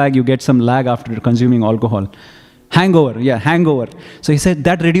jet lag, you get some lag after consuming alcohol. Hangover, yeah, hangover. So he said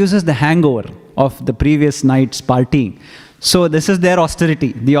that reduces the hangover of the previous night's partying. So this is their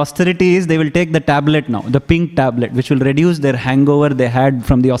austerity. The austerity is they will take the tablet now, the pink tablet, which will reduce their hangover they had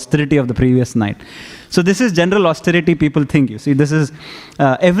from the austerity of the previous night. So this is general austerity people think. You see, this is,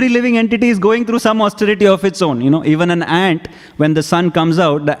 every living entity is going through some austerity of its own. You know, even an ant, when the sun comes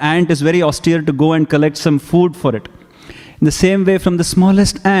out, the ant is very austere to go and collect some food for it. In the same way, from the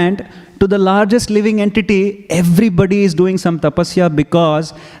smallest ant to the largest living entity, everybody is doing some tapasya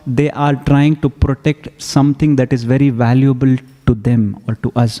because they are trying to protect something that is very valuable to them or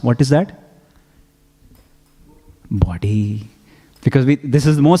to us. What is that? Body. Because this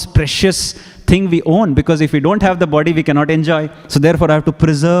is the most precious thing we own, because if we don't have the body, we cannot enjoy. So therefore, I have to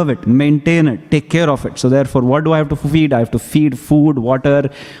preserve it, maintain it, take care of it. So therefore, what do I have to feed? I have to feed food,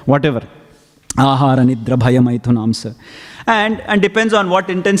 water, whatever. Ahara, nidra, bhaya, maithunamsa. And depends on what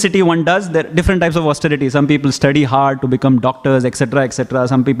intensity one does. There are different types of austerity. Some people study hard to become doctors, etc., etc.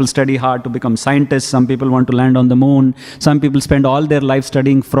 Some people study hard to become scientists. Some people want to land on the moon. Some people spend all their life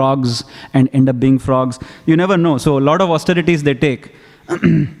studying frogs and end up being frogs. You never know. So a lot of austerities they take.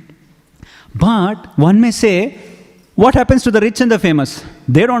 But one may say, what happens to the rich and the famous?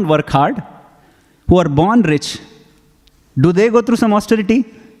 They don't work hard. Who are born rich, do they go through some austerity?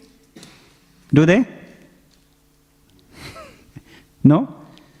 Do they? No?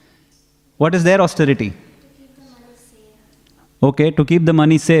 What is their austerity? To keep the money safe. Okay, to keep the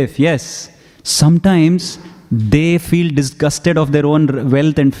money safe, yes. Sometimes they feel disgusted of their own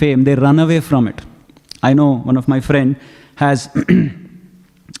wealth and fame. They run away from it. I know one of my friend has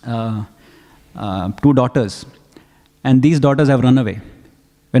 2 daughters, and these daughters have run away.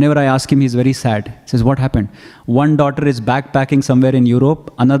 Whenever I ask him, he's very sad. He says, what happened? One daughter is backpacking somewhere in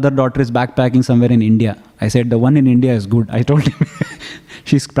Europe, another daughter is backpacking somewhere in India. I said, the one in India is good. I told him,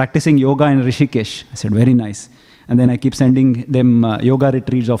 she's practicing yoga in Rishikesh. I said, very nice. And then I keep sending them yoga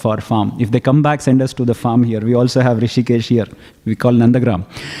retreats of our farm. If they come back, send us to the farm here. We also have Rishikesh here. We call Nandagram.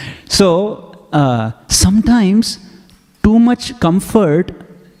 So sometimes too much comfort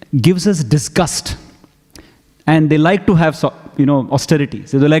gives us disgust. And they like to have, austerity.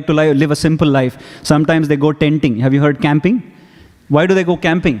 So they like to live a simple life. Sometimes they go tenting. Have you heard camping? Why do they go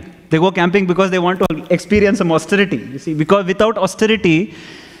camping? They go camping because they want to experience some austerity. You see, because without austerity,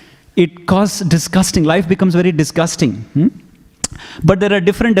 it causes disgusting. Life becomes very disgusting. But there are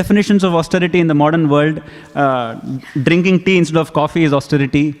different definitions of austerity in the modern world. Drinking tea instead of coffee is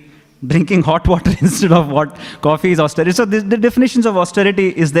austerity. Drinking hot water instead of coffee is austerity. So the definitions of austerity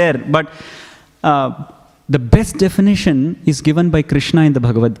is there. But the best definition is given by Krishna in the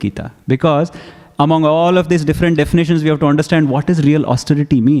Bhagavad Gita. Because among all of these different definitions, we have to understand what does real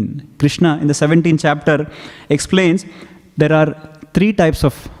austerity mean. Krishna in the 17th chapter explains there are 3 types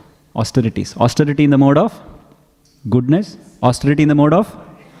of austerities. Austerity in the mode of goodness, austerity in the mode of,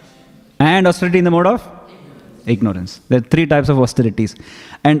 and austerity in the mode of ignorance. There are 3 types of austerities.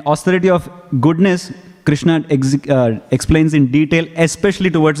 And austerity of goodness, Krishna explains in detail, especially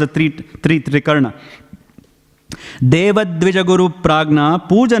towards the three trikarna. Devadvija Guru Pragna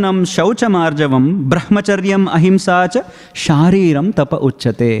Pujanam Shauchamarjavam Brahmacharyam Ahimsa cha Shariram Tapa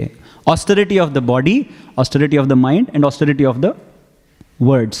Uchate. Austerity of the body, austerity of the mind, and austerity of the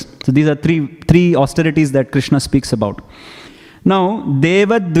words. So these are three austerities that Krishna speaks about. Now,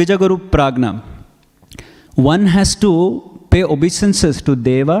 Deva Dvija Guru Pragna. One has to pay obeisances to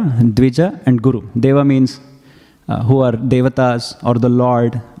Deva, Dvija, and Guru. Deva means who are Devatas or the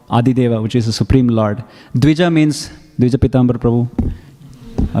Lord, Adideva, which is the Supreme Lord. Dvija means Dvija Pitambar Prabhu,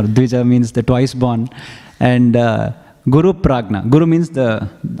 or Dvija means the twice born. And Guru Pragna. Guru means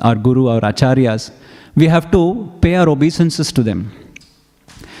our Guru, our Acharyas. We have to pay our obeisances to them.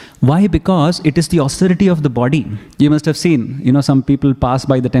 Why? Because it is the austerity of the body. You must have seen, some people pass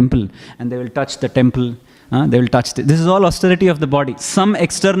by the temple and they will touch the temple. They will touch this is all austerity of the body. Some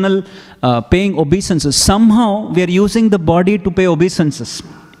external paying obeisances. Somehow we are using the body to pay obeisances.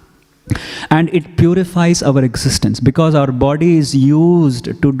 And it purifies our existence because our body is used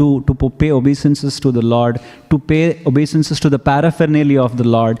to pay obeisances to the Lord, to pay obeisances to the paraphernalia of the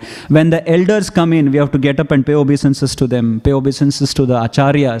Lord. When the elders come in, we have to get up and pay obeisances to them, pay obeisances to the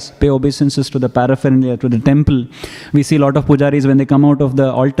acharyas, pay obeisances to the paraphernalia, to the temple. We see a lot of pujaris, when they come out of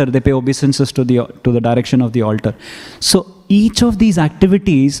the altar, they pay obeisances to the direction of the altar. So each of these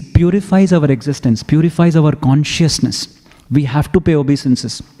activities purifies our existence, purifies our consciousness. We have to pay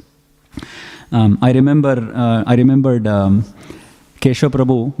obeisances. I remembered Keshav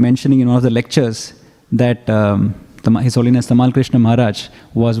Prabhu mentioning in one of the lectures that His Holiness Tamal Krishna Maharaj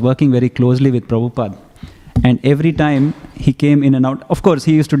was working very closely with Prabhupada. And every time he came in and out, of course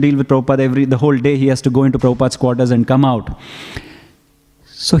he used to deal with Prabhupada the whole day. He has to go into Prabhupada's quarters and come out.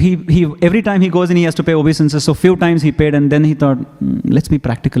 So he every time he goes in, he has to pay obeisances. So few times he paid, and then he thought, let's be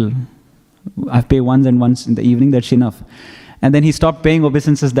practical. I've paid once in the evening, that's enough. And then he stopped paying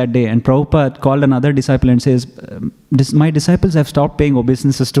obeisances that day. And Prabhupada called another disciple and says, my disciples have stopped paying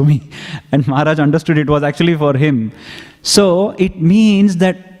obeisances to me. And Maharaj understood it was actually for him. So it means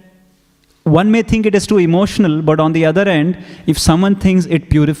that one may think it is too emotional, but on the other end, if someone thinks it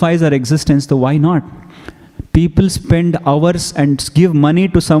purifies our existence, then why not? People spend hours and give money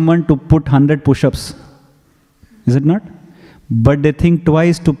to someone to put 100 push-ups. Is it not? But they think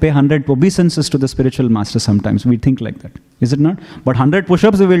twice to pay 100 obeisances to the spiritual master sometimes. We think like that. Is it not? But 100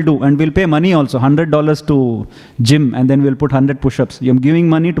 push-ups we will do, and we'll pay money also. $100 to gym, and then we'll put 100 push-ups. You're giving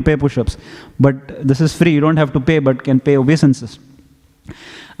money to pay push-ups. But this is free. You don't have to pay, but can pay obeisances.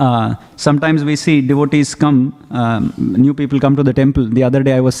 Sometimes we see devotees come, new people come to the temple. The other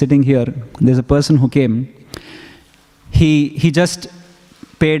day I was sitting here. There's a person who came. He just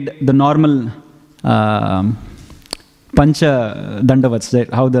paid the normal Pancha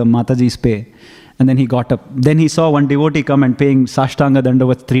Dandavats, how the Matajis pay. And then he got up. Then he saw one devotee come and paying Sashtanga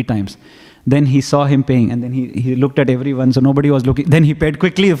Dandavats 3 times. Then he saw him paying, and then he looked at everyone, so nobody was looking. Then he paid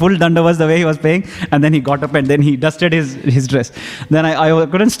quickly the full Dandavats the way he was paying, and then he got up and then he dusted his dress. Then I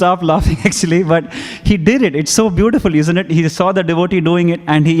couldn't stop laughing actually, but he did it. It's so beautiful, isn't it? He saw the devotee doing it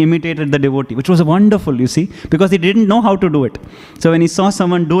and he imitated the devotee, which was wonderful, you see, because he didn't know how to do it. So when he saw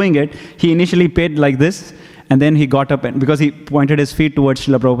someone doing it, he initially paid like this, And then he got up, and because he pointed his feet towards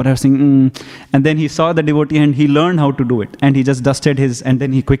Srila Prabhupada, saying, and then he saw the devotee and he learned how to do it. And he just dusted his, and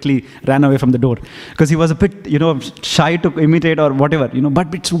then he quickly ran away from the door. Because he was a bit, shy to imitate or whatever,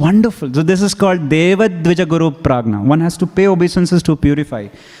 but it's wonderful. So this is called Deva Dvija Guru Pragna. One has to pay obeisances to purify.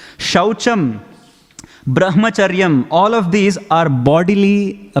 Shaucham, Brahmacharyam, all of these are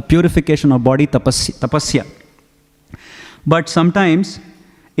bodily purification or body tapasya. But sometimes,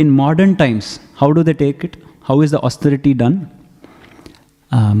 in modern times, how do they take it? How is the austerity done?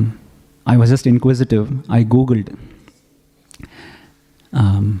 I was just inquisitive. I Googled.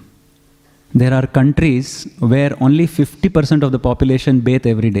 There are countries where only 50% of the population bathe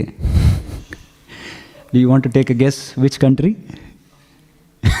every day. Do you want to take a guess which country?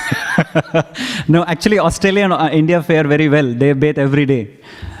 No, actually Australia and India fare very well. They bathe every day.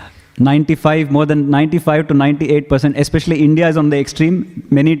 More than 95 to 98%, especially India is on the extreme.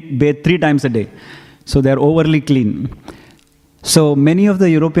 Many bathe 3 times a day. So they are overly clean. So many of the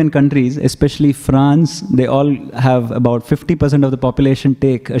European countries, especially France, they all have about 50% of the population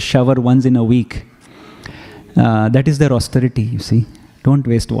take a shower once in a week. That is their austerity, you see. Don't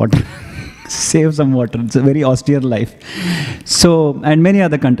waste water. Save some water. It's a very austere life. So, and many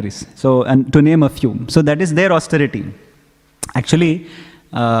other countries. So, and to name a few. So that is their austerity. Actually,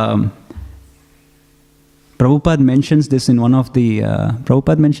 Prabhupada mentions this in one of the,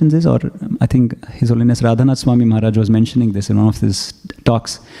 Prabhupada mentions this, or I think His Holiness Radhanath Swami Maharaj was mentioning this in one of his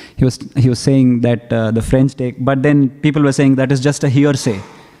talks. He was saying that the French take, but then people were saying that is just a hearsay.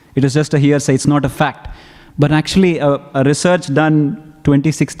 It is just a hearsay, it's not a fact. But actually, a research done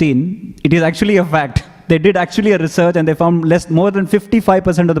 2016, it is actually a fact. They did actually a research and they found more than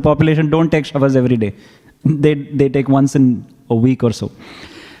 55% of the population don't take showers every day. They take once in a week or so.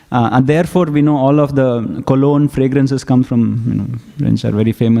 And therefore, we know all of the cologne fragrances come from, French are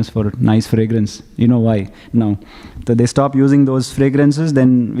very famous for nice fragrance. You know why? Now, so they stop using those fragrances,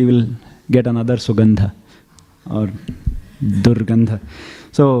 then we will get another sugandha or durgandha.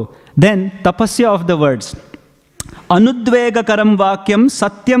 So, then, tapasya of the words. Anudvegakaram vakyam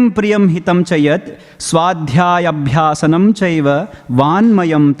satyam priyam hitam chayat swadhyayabhyasanam chaiva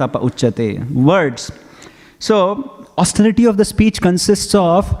vanmayam tapa uchyate. Words. So, austerity of the speech consists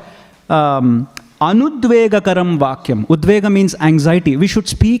of anudvegakaram vakyam. Udvega means anxiety. We should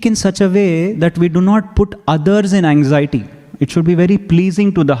speak in such a way that we do not put others in anxiety. It should be very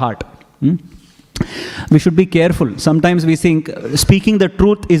pleasing to the heart. We should be careful. Sometimes we think speaking the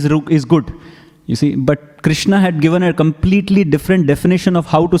truth is good. You see, but Krishna had given a completely different definition of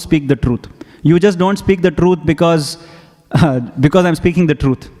how to speak the truth. You just don't speak the truth because I'm speaking the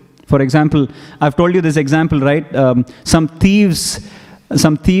truth. For example, I've told you this example, right? Some thieves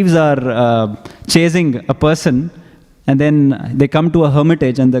are chasing a person, and then they come to a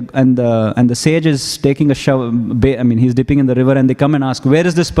hermitage, and the sage is taking a shower. He's dipping in the river, and they come and ask, "Where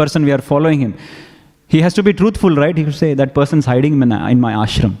is this person? We are following him." He has to be truthful, right? He could say, "That person's hiding in my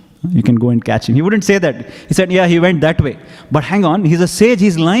ashram. You can go and catch him." He wouldn't say that. He said, "Yeah, he went that way." But hang on, he's a sage.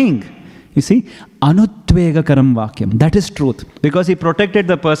 He's lying. You see, anudvegakaram vakyam. That is truth. Because he protected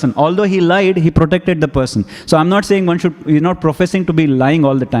the person. Although he lied, he protected the person. So I'm not saying you're not professing to be lying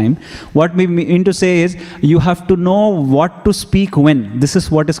all the time. What we mean to say is, you have to know what to speak when. This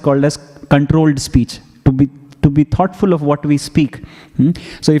is what is called as controlled speech. To be thoughtful of what we speak.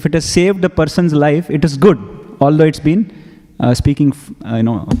 So if it has saved a person's life, it is good. Although it's been speaking,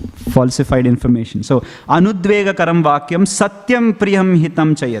 falsified information. So, anudvegakaram vakyam satyam priyam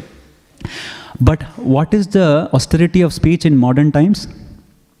hitam chayat. But what is the austerity of speech in modern times?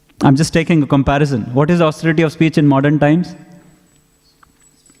 I'm just taking a comparison. What is the austerity of speech in modern times?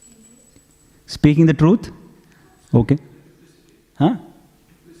 Speaking the truth? Okay. Huh?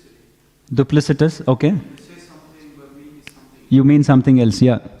 Duplicitous, okay. You mean something else,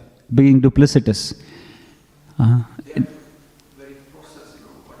 yeah. Being duplicitous.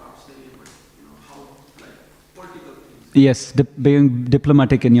 Yes, being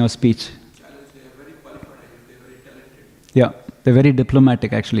diplomatic in your speech. Yeah, they're very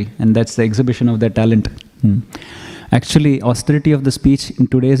diplomatic actually, and that's the exhibition of their talent. Actually, austerity of the speech in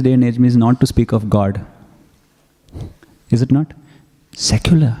today's day and age means not to speak of God. Is it not?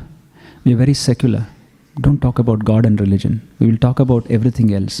 Secular. We are very secular. Don't talk about God and religion. We will talk about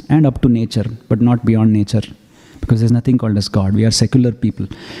everything else and up to nature, but not beyond nature. Because there's nothing called as God. We are secular people.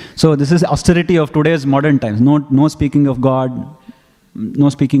 So this is austerity of today's modern times. No speaking of God, no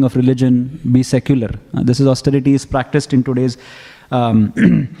speaking of religion, be secular. This is austerity is practiced in today's...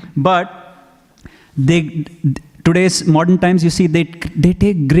 but today's modern times, you see, they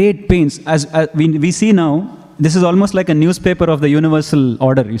take great pains. As we see now, this is almost like a newspaper of the universal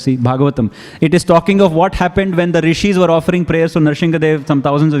order, you see, Bhagavatam. It is talking of what happened when the rishis were offering prayers to Nrsingadev some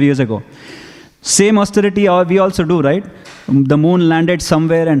thousands of years ago. Same austerity we also do, right? The moon landed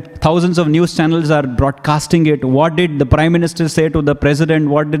somewhere and thousands of news channels are broadcasting it. What did the Prime Minister say to the President?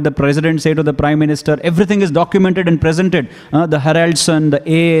 What did the President say to the Prime Minister? Everything is documented and presented. The Herald Sun, the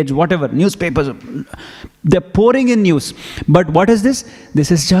Age, whatever, newspapers. They're pouring in news. But what is this? This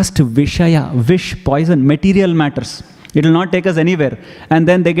is just vishaya, wish, poison, material matters. It will not take us anywhere. And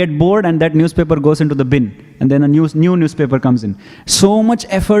then they get bored and that newspaper goes into the bin. And then a new newspaper comes in. So much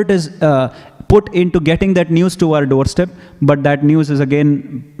effort is put into getting that news to our doorstep, but that news is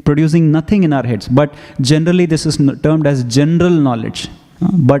again producing nothing in our heads. But generally this is termed as general knowledge.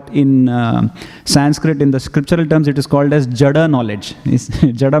 But in Sanskrit, in the scriptural terms, it is called as jada knowledge.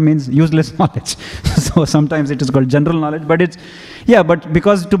 Jada means useless knowledge. So sometimes it is called general knowledge, but it's, yeah, but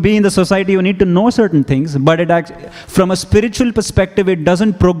because to be in the society, you need to know certain things, but it acts, from a spiritual perspective, it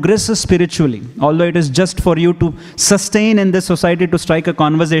doesn't progress spiritually, although it is just for you to sustain in this society to strike a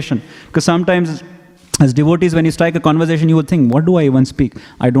conversation. Because sometimes, as devotees, when you strike a conversation, you would think, what do I even speak?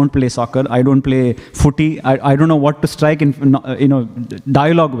 I don't play soccer, I don't play footy, I don't know what to strike in,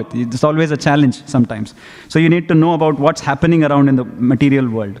 dialogue with. It's always a challenge sometimes. So you need to know about what's happening around in the material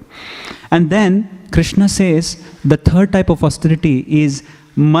world. And then Krishna says, the third type of austerity is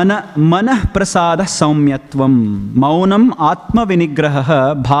manah prasada saumyatvam, maunam atma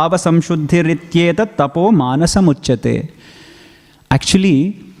vinigraha bhava samshuddhirityeta tapo manasam uchyate.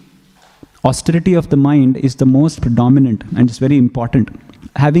 Actually, austerity of the mind is the most predominant and it's very important.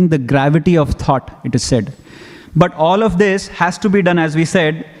 Having the gravity of thought, it is said. But all of this has to be done, as we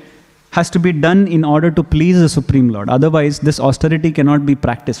said, has to be done in order to please the Supreme Lord. Otherwise, this austerity cannot be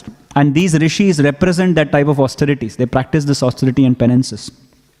practiced. And these rishis represent that type of austerities. They practice this austerity and penances.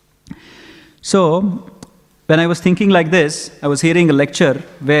 So, when I was thinking like this, I was hearing a lecture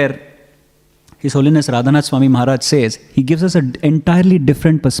where His Holiness Radhanath Swami Maharaj says, he gives us an entirely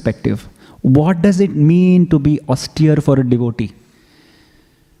different perspective. What does it mean to be austere for a devotee?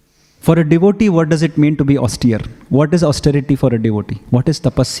 For a devotee, what does it mean to be austere? What is austerity for a devotee? What is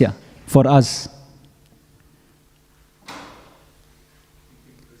tapasya for us?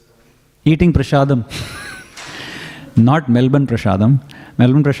 Eating prasadam. Not Melbourne prasadam.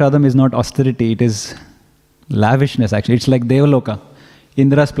 Melbourne prasadam is not austerity, it is lavishness actually. It's like Devaloka,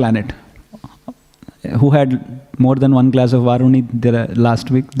 Indra's planet. Who had more than one glass of Varuni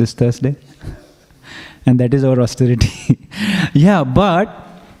last week, this Thursday? And that is our austerity. Yeah, but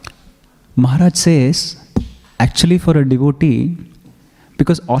Maharaj says, actually for a devotee,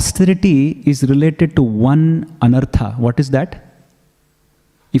 because austerity is related to one anartha. What is that?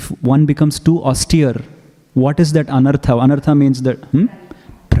 If one becomes too austere, what is that anartha? Anartha means that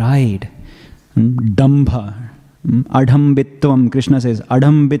pride, dambha, adhambitvam. Krishna says,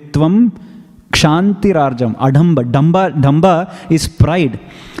 adhambitvam kshantirarjam. Adhamba. Damba is pride.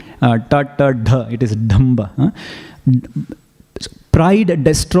 It is damba. Pride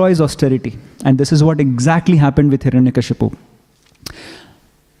destroys austerity. And this is what exactly happened with Hiranyakashipu.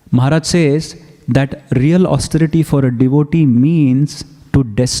 Maharaj says that real austerity for a devotee means to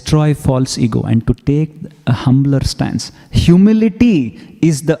destroy false ego and to take a humbler stance. Humility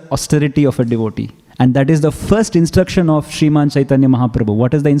is the austerity of a devotee. And that is the first instruction of Sriman Chaitanya Mahaprabhu.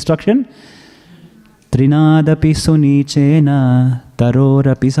 What is the instruction? Trinadapi sunichena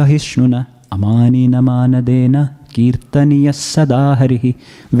tarorapi sahishnuna amani namanadena kirtaniya sadaharihi.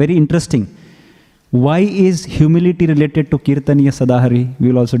 Very interesting. Why is humility related to kirtaniya sadahari? We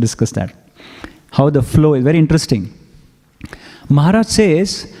will also discuss that. How the flow is very interesting. Maharaj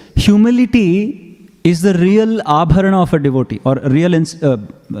says humility is the real abharana of a devotee, or real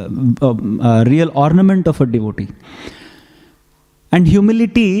ornament of a devotee. And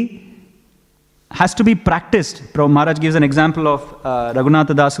humility has to be practiced. Maharaj gives an example of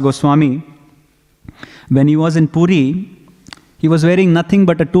Raghunatha Dasa Goswami. When he was in Puri, he was wearing nothing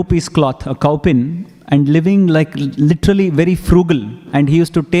but a two-piece cloth, a kaupin, and living like literally very frugal. And he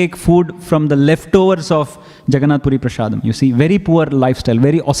used to take food from the leftovers of Jagannath Puri Prasadam. You see, very poor lifestyle,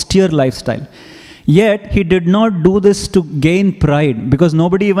 very austere lifestyle. Yet, he did not do this to gain pride, because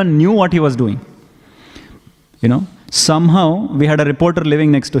nobody even knew what he was doing. You know, somehow we had a reporter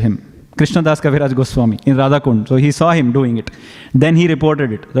living next to him, Krishna Das Kaviraj Goswami in Radhakund. So he saw him doing it. Then he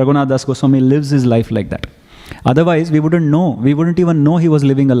reported it. Raghunath Das Goswami lives his life like that. Otherwise, we wouldn't know. We wouldn't even know he was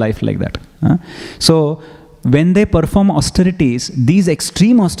living a life like that. So, when they perform austerities, these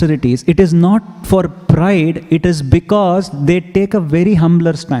extreme austerities, it is not for pride, it is because they take a very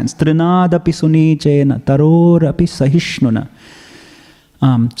humbler stance. Trinadapi sunichena tarorapi sahishnuna.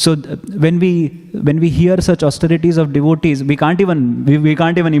 When we hear such austerities of devotees, we can't even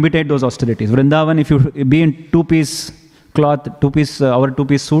imitate those austerities. Vrindavan, if you be in two-piece cloth, our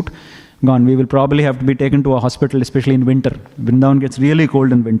two-piece suit, gone. We will probably have to be taken to a hospital, especially in winter. Vrindavan gets really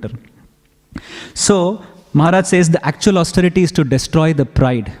cold in winter. So Maharaj says the actual austerity is to destroy the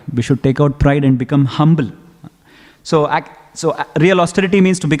pride. We should take out pride and become humble. So real austerity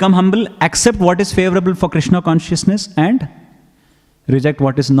means to become humble, accept what is favorable for Krishna consciousness, and reject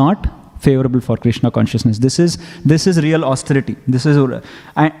what is not favorable for Krishna consciousness. This is real austerity.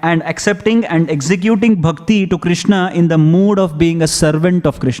 And accepting and executing bhakti to Krishna in the mood of being a servant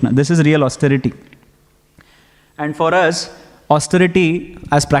of Krishna. This is real austerity. And for us, austerity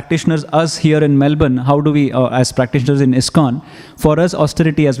as practitioners, us here in Melbourne, how do we, as practitioners in ISKCON, for us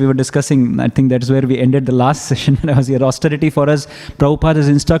austerity, as we were discussing, I think that's where we ended the last session when I was here. Austerity for us, Prabhupada has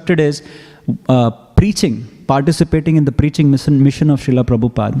instructed is preaching, participating in the preaching mission of Srila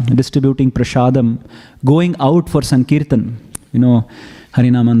Prabhupada, distributing prasadam, going out for Sankirtan. You know,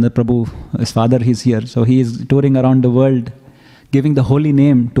 Harinamanda Prabhu, his father, he's here. So he is touring around the world, giving the holy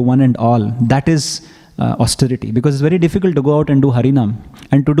name to one and all. That is austerity, because it's very difficult to go out and do Harinam.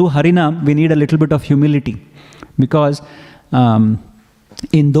 And to do Harinam, we need a little bit of humility, because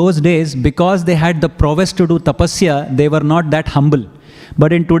in those days, because they had the prowess to do tapasya, they were not that humble.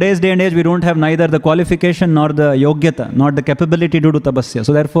 But in today's day and age, we don't have neither the qualification nor the yogyata, nor the capability to do tapasya.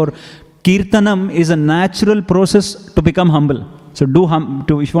 So therefore, kirtanam is a natural process to become humble. So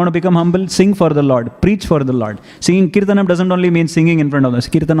if you want to become humble, sing for the Lord, preach for the Lord. Singing kirtanam doesn't only mean singing in front of us.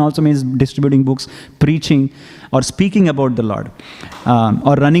 Kirtan also means distributing books, preaching, or speaking about the Lord,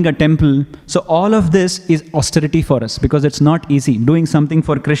 or running a temple. So all of this is austerity for us, because it's not easy. Doing something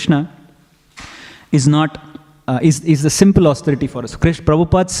for Krishna is not is the simple austerity for us.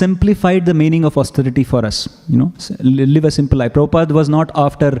 Prabhupada simplified the meaning of austerity for us. You know, live a simple life. Prabhupada was not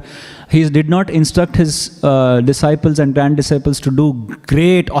after, he did not instruct his disciples and grand disciples to do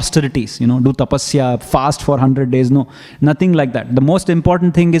great austerities, you know, do tapasya, fast for 100 days. No, nothing like that. The most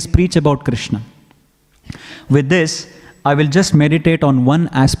important thing is preach about Krishna. With this, I will just meditate on one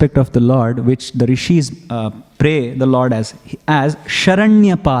aspect of the Lord, which the rishis pray the Lord as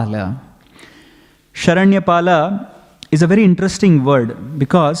Sharanyapala. Sharanyapala is a very interesting word,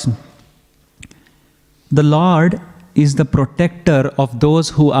 because the Lord is the protector of those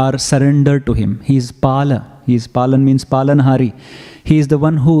who are surrendered to Him. He is Pala. Palan means Palanhari. He is the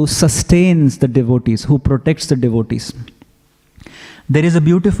one who sustains the devotees, who protects the devotees. There is a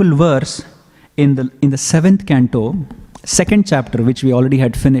beautiful verse in the 7th canto, 2nd chapter, which we already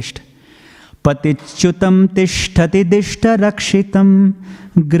had finished. Patichutam tishtati dishta rakshitam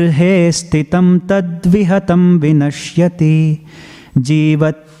grihe stitam tadvihatam vinashyati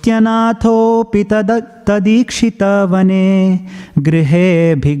jivatyanaatho tadikshita vane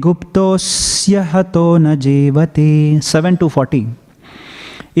grihe bhiguptosya hato na jivati. 7-40.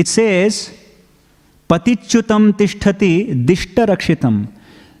 It says, Patichutam tishtati dishta rakshitam.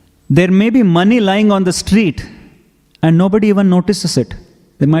 There may be money lying on the street and nobody even notices it.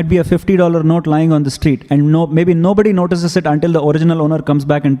 There might be a $50 note lying on the street, and maybe nobody notices it until the original owner comes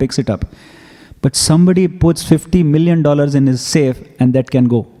back and picks it up. But somebody puts $50 million in his safe, and that can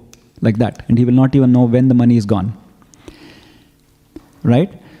go like that, and he will not even know when the money is gone.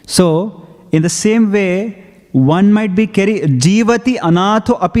 Right? So, in the same way, one might be Jivati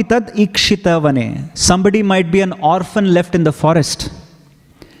anatho apitad ikshita vane. Somebody might be an orphan left in the forest.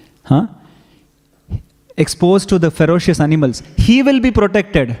 Exposed to the ferocious animals. He will be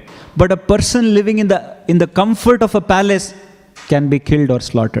protected, but a person living in the comfort of a palace can be killed or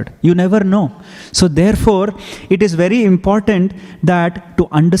slaughtered. You never know. So therefore, it is very important that to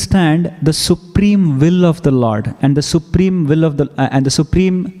understand the supreme will of the Lord and the supreme will of the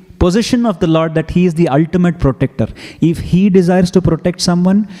supreme position of the Lord, that He is the ultimate protector. If He desires to protect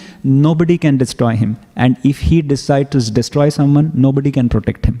someone, nobody can destroy him, and if He decides to destroy someone, nobody can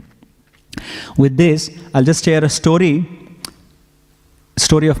protect him. With this, I'll just share a story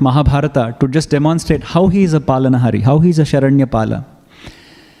of Mahabharata to just demonstrate how he is a Palanahari, how he is a Sharanyapala.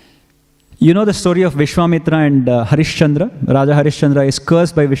 You know the story of Vishwamitra and Harishchandra. Raja Harishchandra is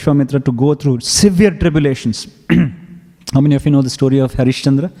cursed by Vishwamitra to go through severe tribulations. How many of you know the story of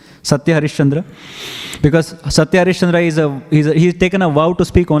Harishchandra? Satya Harishchandra? Because Satya Harishchandra he's taken a vow to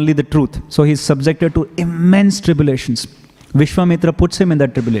speak only the truth. So he's subjected to immense tribulations. Vishwamitra puts him in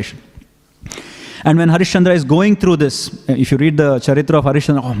that tribulation. And when Harishchandra is going through this, if you read the Charitra of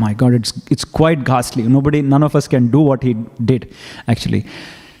Harishchandra, oh my God, it's quite ghastly. None of us can do what he did, actually.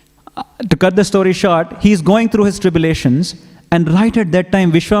 To cut the story short, he is going through his tribulations, and right at that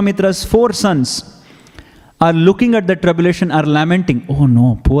time, Vishwamitra's 4 sons are looking at the tribulation, are lamenting, oh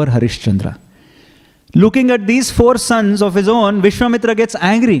no, poor Harishchandra. Looking at these 4 sons of his own, Vishwamitra gets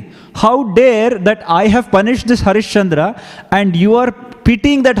angry. How dare that I have punished this Harishchandra and you are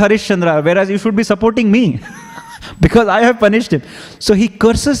pitying that Harishchandra, whereas you should be supporting me because I have punished him. So he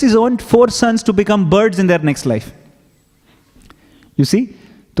curses his own 4 sons to become birds in their next life. You see?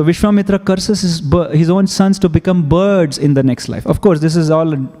 So Vishwamitra curses his own sons to become birds in the next life. Of course, this is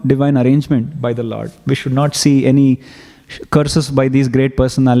all a divine arrangement by the Lord. We should not see any curses by these great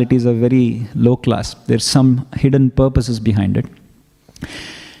personalities are very low class. There's some hidden purposes behind it.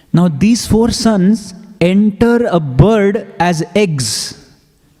 Now these 4 sons enter a bird as eggs.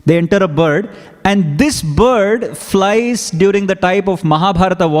 They enter a bird, and this bird flies during the type of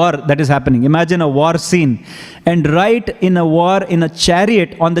Mahabharata war that is happening. Imagine a war scene. And right in a war, in a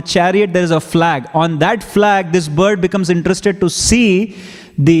chariot, on the chariot there is a flag. On that flag, this bird becomes interested to see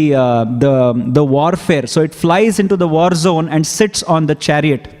the warfare. So it flies into the war zone and sits on the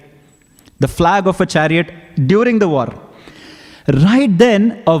chariot, the flag of a chariot during the war. Right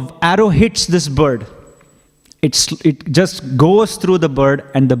then, an arrow hits this bird. It just goes through the bird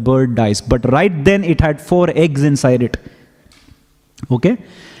and the bird dies. But right then it had 4 eggs inside it. Okay?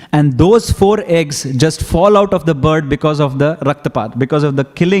 And those 4 eggs just fall out of the bird because of the Raktapat, because of the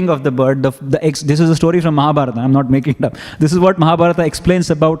killing of the bird. The eggs. This is a story from Mahabharata. I'm not making it up. This is what Mahabharata explains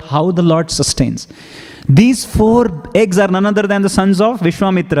about how the Lord sustains. These 4 eggs are none other than the sons of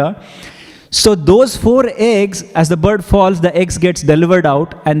Vishwamitra. So those 4 eggs, as the bird falls, the eggs gets delivered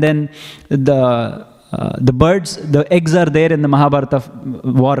out, and then the eggs are there in the Mahabharata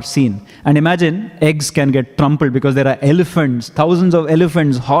war scene. And imagine, eggs can get trampled because there are elephants, thousands of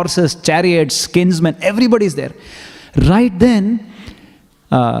elephants, horses, chariots, kinsmen, everybody's there. Right then,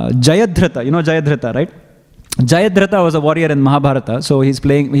 Jayadratha, you know Jayadratha, right? Jayadratha was a warrior in Mahabharata, so he's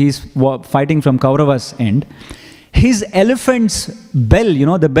fighting from Kaurava's end. His elephant's bell, you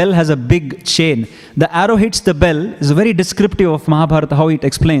know, the bell has a big chain. The arrow hits the bell. Is very descriptive of Mahabharata, how it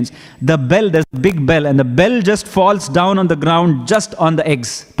explains. The bell, there's a big bell, and the bell just falls down on the ground, just on the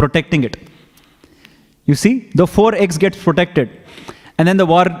eggs, protecting it. You see, the 4 eggs get protected. And then the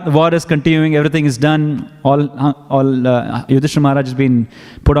war is continuing, everything is done, Yudhishthira Maharaj has been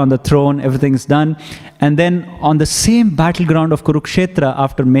put on the throne, everything is done. And then on the same battleground of Kurukshetra,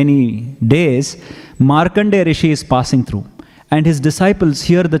 after many days, Markandeya Rishi is passing through. And his disciples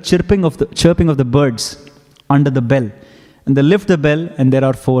hear the chirping of the birds under the bell. And they lift the bell and there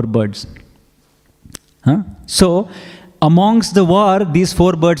are 4 birds. So, amongst the war, these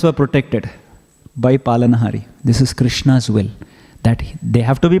 4 birds were protected by Palanahari. This is Krishna's will. That they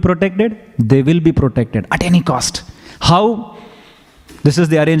have to be protected, they will be protected at any cost. How? This is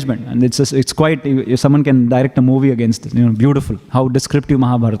the arrangement, and it's quite, someone can direct a movie against this, beautiful, how descriptive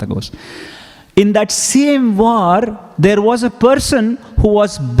Mahabharata goes. In that same war, there was a person who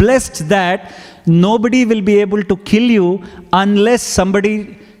was blessed that nobody will be able to kill you unless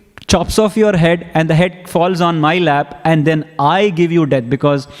somebody chops off your head and the head falls on my lap and then I give you death,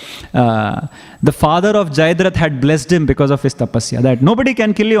 because the father of Jayadratha had blessed him because of his tapasya, that nobody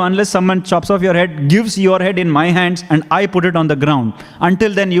can kill you unless someone chops off your head, gives your head in my hands and I put it on the ground.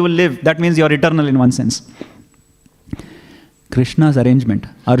 Until then you will live. That means you are eternal in one sense. Krishna's arrangement.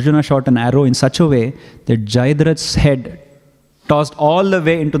 Arjuna shot an arrow in such a way that Jayadratha's head tossed all the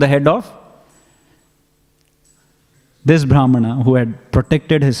way into the head of this Brahmana who had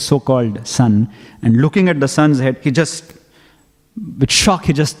protected his so-called son, and looking at the son's head, with shock,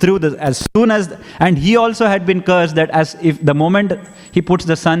 he just threw this and he also had been cursed that as if the moment he puts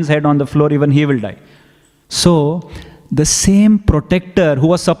the son's head on the floor, even he will die. So, the same protector who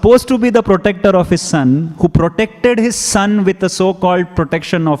was supposed to be the protector of his son, who protected his son with the so-called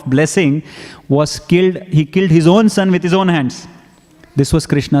protection of blessing, was killed. He killed his own son with his own hands. This was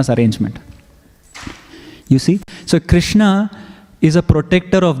Krishna's arrangement. You see? So Krishna is a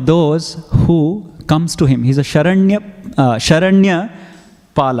protector of those who comes to him. He's a Sharanya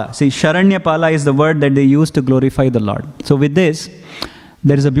Pala. See, Sharanya Pala is the word that they use to glorify the Lord. So with this,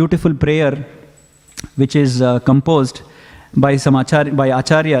 there is a beautiful prayer which is composed by some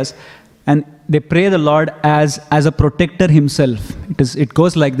acharyas, and they pray the Lord as a protector himself. It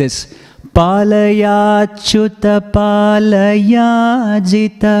goes like this. Palaya Chuta Palaya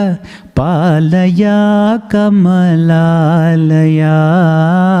Jita Palaya Kamalalaya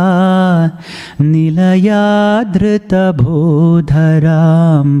Nilaya Drita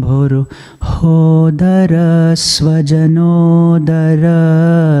Bhodharam Bhuru Hodara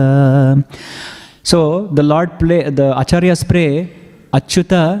Swajanodara. So the acharyas pray,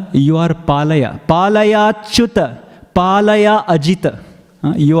 Achyuta, you are Palaya. Palaya Achyuta, Palaya Ajita.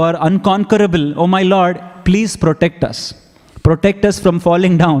 You are unconquerable, oh my Lord, please protect us. Protect us from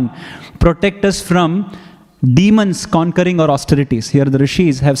falling down. Protect us from demons conquering our austerities. Here the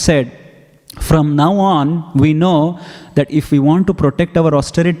rishis have said, from now on, we know that if we want to protect our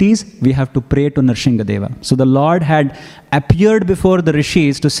austerities, we have to pray to Nrsingadeva. So the Lord had appeared before the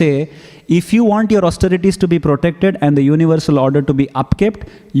rishis to say, if you want your austerities to be protected and the universal order to be upkept,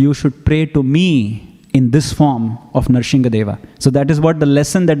 you should pray to me in this form of Nrsingadeva. So that is what the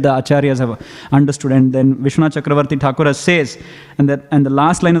lesson that the acharyas have understood. And then Vishwanath Chakravarti Thakura says, and the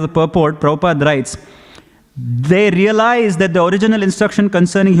last line of the purport, Prabhupada writes, they realized that the original instruction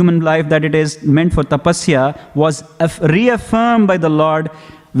concerning human life, that it is meant for tapasya, was reaffirmed by the Lord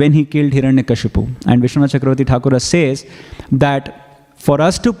when he killed Hiranyakashipu. And Vishwanath Chakravarti Thakura says that for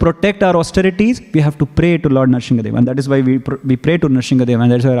us to protect our austerities, we have to pray to Lord Nrsingadeva. And that is why we pray to Nrsingadeva.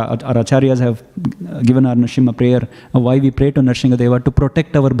 And that is why our acharyas have given our Nrsimha prayer, why we pray to Nrsingadeva, to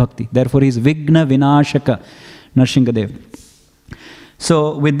protect our bhakti. Therefore, he is Vigna Vinashaka Nrsingadeva.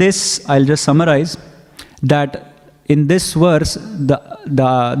 So with this, I'll just summarize that in this verse,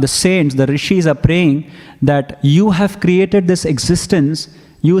 the saints, the rishis are praying that you have created this existence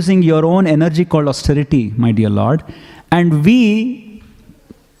using your own energy called austerity, my dear Lord. And we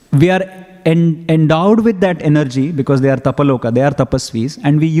are endowed with that energy because they are tapaloka, they are tapasvis,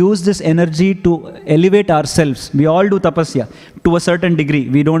 and we use this energy to elevate ourselves. We all do tapasya to a certain degree.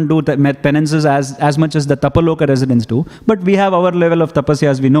 We don't do penances as much as the tapaloka residents do, but we have our level of tapasya,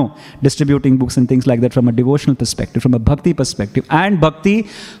 as we know, distributing books and things like that from a devotional perspective, from a bhakti perspective, and bhakti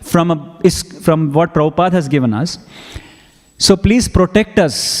from what Prabhupada has given us. So please protect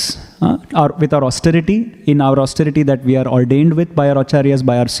us with our austerity, in our austerity that we are ordained with by our acharyas,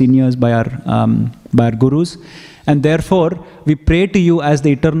 by our seniors, by our gurus. And therefore, we pray to you as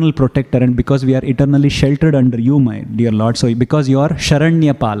the eternal protector, and because we are eternally sheltered under you, my dear Lord. So because you are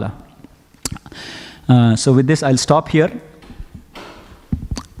Sharanya Pala. So with this, I'll stop here.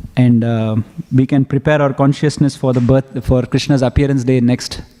 And we can prepare our consciousness for for Krishna's appearance day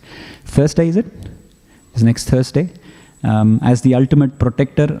next Thursday, is it? It's next Thursday. As the ultimate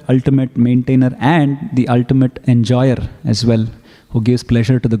protector, ultimate maintainer, and the ultimate enjoyer as well, who gives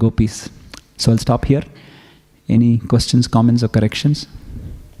pleasure to the gopis. So I'll stop here. Any questions, comments, or corrections?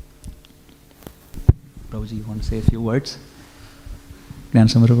 Prabhuji, you want to say a few words? Gyan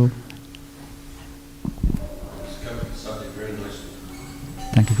Samarabu.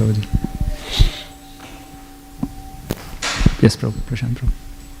 Thank you, Prabhuji. Yes, Prabhu. Prashant Prabhu.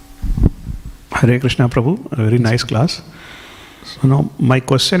 Hare Krishna Prabhu, a very nice class. So now my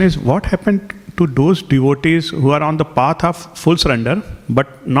question is, what happened to those devotees who are on the path of full surrender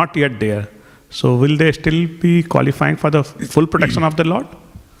but not yet there? So will they still be qualifying for the full protection of the Lord?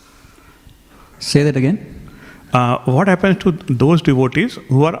 Say that again. What happens to those devotees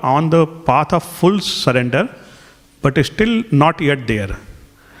who are on the path of full surrender but is still not yet there?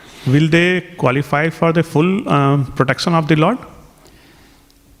 Will they qualify for the full protection of the Lord?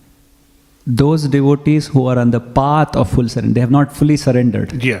 Those devotees who are on the path of full surrender, they have not fully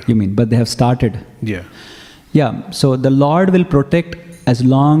surrendered, yeah, you mean, but they have started. Yeah. Yeah, so the Lord will protect as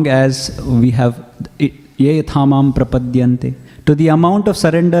long as we have ye yathamam prapadyante. To the amount of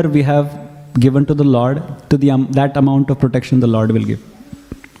surrender we have given to the Lord, to that amount of protection the Lord will give.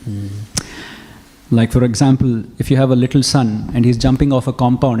 Like for example, if you have a little son and he's jumping off a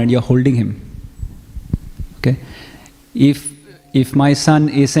compound and you're holding him, okay? If my son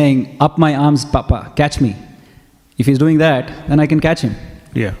is saying, up my arms, Papa, catch me. If he's doing that, then I can catch him.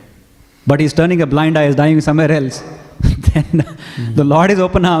 Yeah. But he's turning a blind eye, is diving somewhere else. Then the Lord is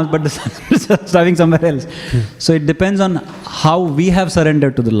open arms, but the son is diving somewhere else. So it depends on how we have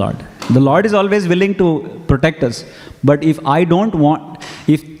surrendered to the Lord. The Lord is always willing to protect us. But if I don't want,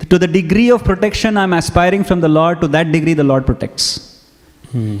 if to the degree of protection I'm aspiring from the Lord, to that degree the Lord protects.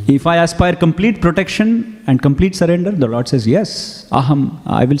 If I aspire complete protection and complete surrender, the Lord says, yes, aham,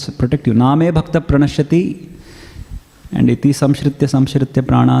 I will protect you. Name bhakta pranashyati, and iti samshritya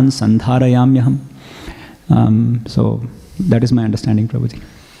pranan sandharayamyaham. So that is my understanding, Prabhuji.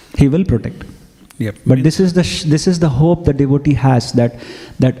 He will protect. Yep. But this is the hope the devotee has, that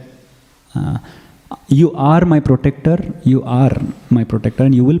you are my protector,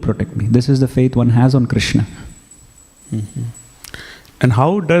 and you will protect me. This is the faith one has on Krishna. Mm-hmm. And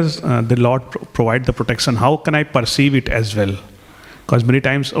how does the Lord provide the protection? How can I perceive it as well? Because many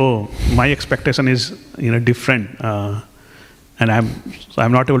times, my expectation is different, and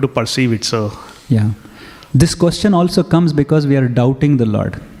I'm not able to perceive it. So yeah, this question also comes because we are doubting the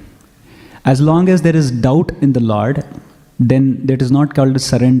Lord. As long as there is doubt in the Lord, then that is not called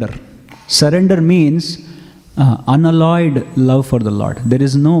surrender. Surrender means unalloyed love for the Lord. There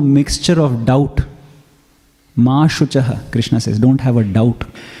is no mixture of doubt Ma shuchaha, Krishna says, don't have a doubt.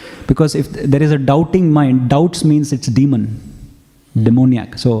 Because if there is a doubting mind, doubts means it's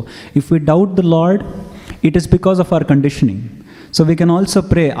demoniac. So if we doubt the Lord, it is because of our conditioning. So we can also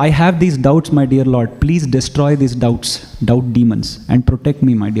pray, I have these doubts, my dear Lord. Please destroy these doubts, doubt demons, and protect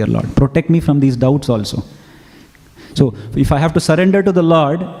me, my dear Lord. Protect me from these doubts also. So if I have to surrender to the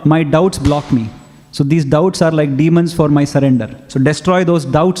Lord, my doubts block me. So these doubts are like demons for my surrender. So destroy those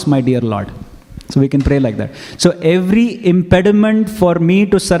doubts, my dear Lord. So we can pray like that. So every impediment for me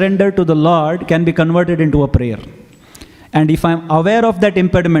to surrender to the Lord can be converted into a prayer. And if I'm aware of that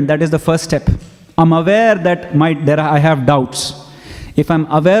impediment, that is the first step. I'm aware that I have doubts. If I'm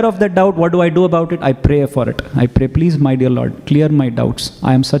aware of that doubt, what do I do about it? I pray for it. I pray, please, my dear Lord, clear my doubts.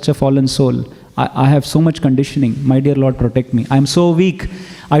 I am such a fallen soul. I have so much conditioning. My dear Lord, protect me. I am so weak.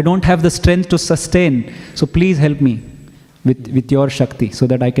 I don't have the strength to sustain. So please help me with your Shakti so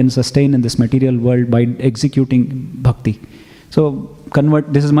that I can sustain in this material world by executing bhakti. So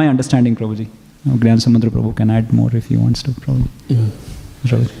this is my understanding, Prabhuji. Gyan Samudra Prabhu can add more if he wants to, Prabhuji.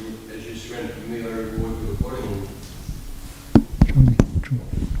 Prabhuji. As you surrender to me, I reward you accordingly. True.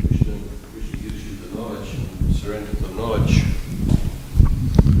 Krishna gives you the knowledge, and surrender to the knowledge.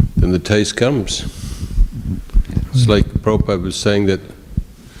 Then the taste comes. It's like Prabhupada was saying that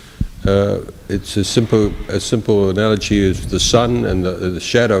it's a simple analogy is the sun and the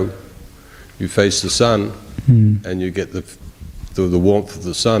shadow. You face the sun and you get the warmth of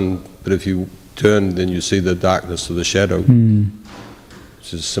the sun, but if you turn, then you see the darkness of the shadow.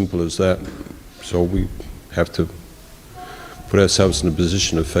 It's as simple as that. So we have to put ourselves in a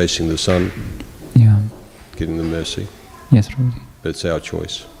position of facing the sun, getting the mercy. Yes, Prabhuji. But it's our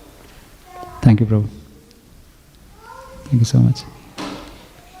choice. Thank you, Prabhu. Thank you so much.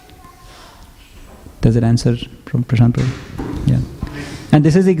 Does it answer, Prashant Prabhu? Yeah. And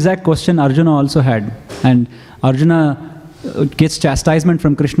this is the exact question Arjuna also had. And Arjuna gets chastisement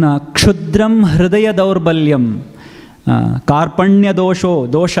from Krishna. Kshudram hridaya daurbalyam. Karpanya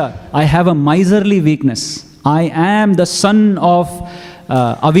dosha. I have a miserly weakness. I am the son of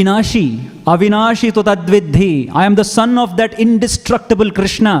Avinashi tu tadvidhi. I am the son of that indestructible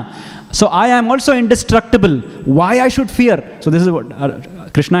Krishna. So I am also indestructible. Why I should fear? So this is what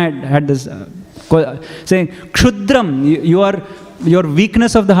Krishna had this saying, Kshudram, your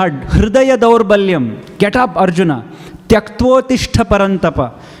weakness of the heart, hridaya daurbalyam. Get up, Arjuna. Tyaktvo tishtha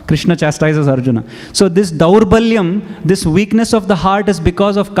parantapa. Krishna chastises Arjuna. So this daurbalyam, this weakness of the heart is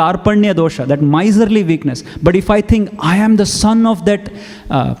because of karpanya dosha, that miserly weakness. But if I think I am the son of that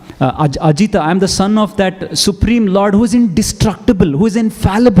Ajita, I am the son of that Supreme Lord who is indestructible, who is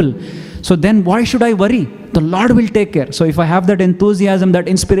infallible, so then why should I worry? The Lord will take care. So if I have that enthusiasm, that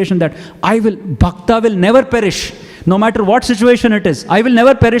inspiration that Bhakta will never perish, no matter what situation it is, I will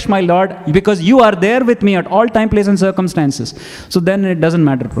never perish, my Lord, because you are there with me at all time, place and circumstances. So then it doesn't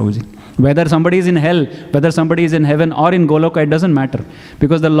matter, Prabhuji. Whether somebody is in hell, whether somebody is in heaven or in Goloka, it doesn't matter.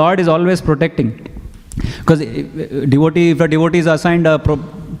 Because the Lord is always protecting. Because if a devotee is assigned a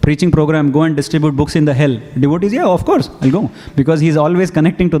preaching program, go and distribute books in the hell. Devotees, yeah, of course, I'll go. Because he's always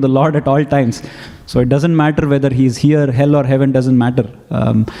connecting to the Lord at all times. So it doesn't matter whether he's here, hell or heaven, doesn't matter.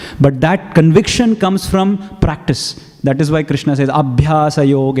 But that conviction comes from practice. That is why Krishna says, Abhyasa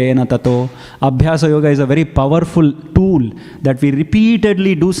yogena tato. Abhyasa yoga is a very powerful tool that we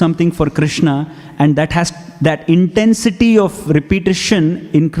repeatedly do something for Krishna, and that intensity of repetition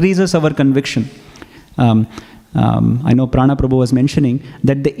increases our conviction. I know Prana Prabhu was mentioning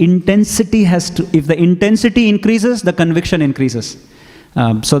that the intensity if the intensity increases, the conviction increases.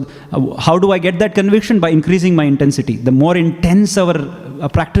 So how do I get that conviction? By increasing my intensity. The more intense our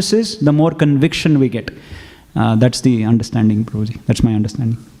practice is, the more conviction we get. That's the understanding, Prabhuji. That's my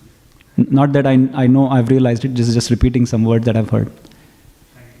understanding. Not that I know I've realized it, just repeating some words that I've heard.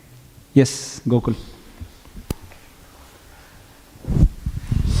 Yes, Gokul.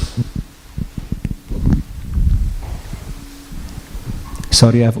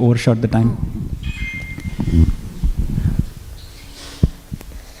 Sorry, I've overshot the time.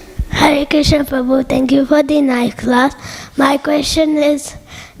 Hare Krishna Prabhu, thank you for the nice class. My question is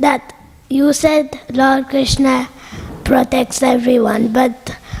that you said Lord Krishna protects everyone,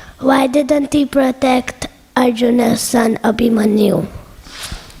 but why didn't he protect Arjuna's son Abhimanyu?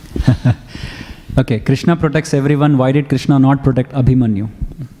 Okay, Krishna protects everyone. Why did Krishna not protect Abhimanyu?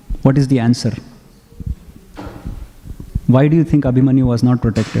 What is the answer? Why do you think Abhimanyu was not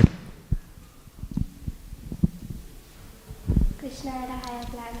protected? Krishna had a higher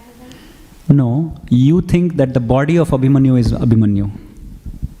plan for them. No, you think that the body of Abhimanyu is Abhimanyu.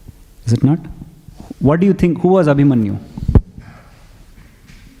 Is it not? What do you think? Who was Abhimanyu?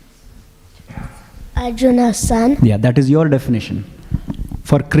 Arjuna's son. Yeah, that is your definition.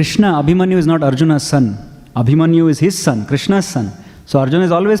 For Krishna, Abhimanyu is not Arjuna's son. Abhimanyu is his son, Krishna's son. So Arjuna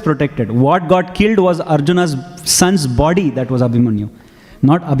is always protected. What got killed was Arjuna's son's body, that was Abhimanyu.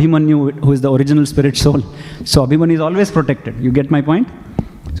 Not Abhimanyu, who is the original spirit soul. So Abhimanyu is always protected. You get my point?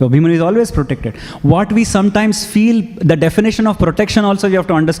 So Abhimanyu is always protected. What we sometimes feel, the definition of protection also you have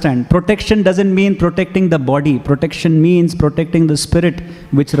to understand. Protection doesn't mean protecting the body. Protection means protecting the spirit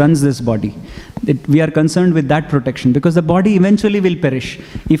which runs this body. We are concerned with that protection because the body eventually will perish.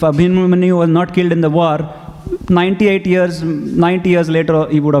 If Abhimanyu was not killed in the war, 90 years later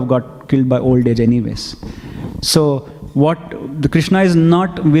he would have got killed by old age anyways. So what the Krishna is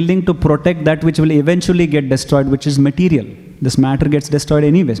not willing to protect that which will eventually get destroyed, which is material. This matter gets destroyed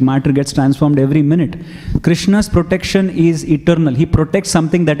anyways. Matter gets transformed every minute. Krishna's protection is eternal. He protects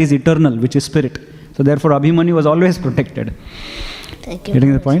something that is eternal, which is spirit. So therefore Abhimanyu was always protected. Thank you.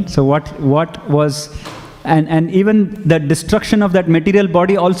 Getting the point? So what was, and even the destruction of that material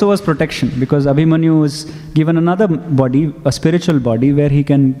body also was protection, because Abhimanyu was given another body, a spiritual body, where he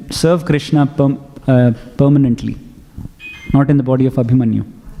can serve Krishna permanently. Not in the body of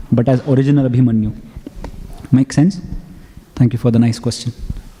Abhimanyu, but as original Abhimanyu. Make sense? Thank you for the nice question.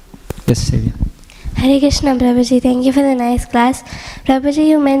 Yes, Sevya. Hare Krishna, Prabhuji. Thank you for the nice class. Prabhuji,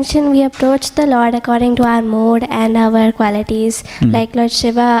 you mentioned we approach the Lord according to our mood and our qualities. Like Lord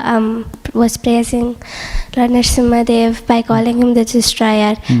Shiva was praising Lord Nrsimhadev by calling him the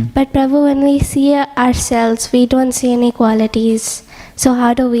destroyer. But Prabhu, when we see ourselves, we don't see any qualities. So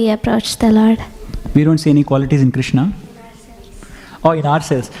how do we approach the Lord? We don't see any qualities in Krishna? Oh, in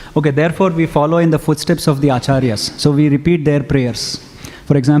ourselves. Okay, therefore we follow in the footsteps of the Acharyas. So we repeat their prayers.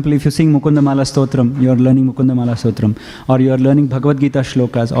 For example, if you sing Mukundamala Stotram, you are learning Mukundamala Stotram, or you are learning Bhagavad Gita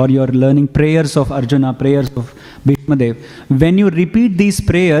shlokas, or you are learning prayers of Arjuna, prayers of Bhishmadev. When you repeat these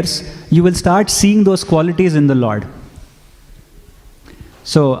prayers, you will start seeing those qualities in the Lord.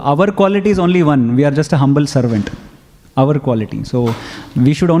 So our quality is only one. We are just a humble servant. Our quality. So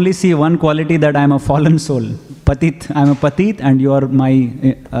we should only see one quality, that I am a fallen soul. Patit, I am a patit and you are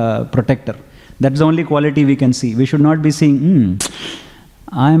my protector. That's the only quality we can see. We should not be seeing,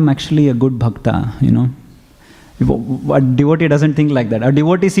 I am actually a good bhakta, you know. A devotee doesn't think like that. A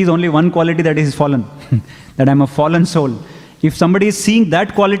devotee sees only one quality, that is fallen. That I am a fallen soul. If somebody is seeing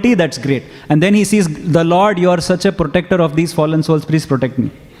that quality, that's great. And then he sees, the Lord, you are such a protector of these fallen souls, please protect me.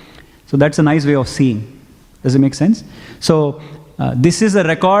 So that's a nice way of seeing. Does it make sense? So this is a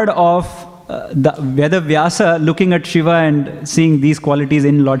record of the Veda Vyasa looking at Shiva and seeing these qualities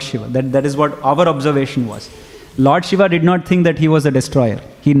in Lord Shiva. That is what our observation was. Lord Shiva did not think that he was a destroyer.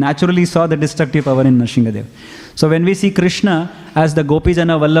 He naturally saw the destructive power in Nrsimhadev. So when we see Krishna as the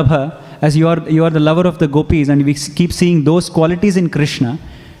Gopijana Vallabha, as you are the lover of the gopis, and we keep seeing those qualities in Krishna,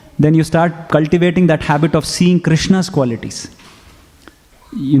 then you start cultivating that habit of seeing Krishna's qualities.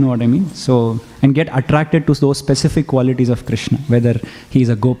 You know what I mean? So, and get attracted to those specific qualities of Krishna, whether he is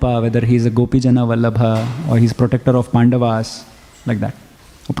a Gopa, whether he is a Gopijana Vallabha, or he is protector of Pandavas, like that,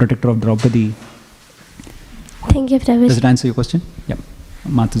 or protector of Draupadi. Thank you, Prabhuji. Does it answer your question? Yeah.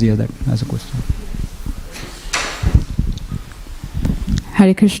 Mataji has that as a question.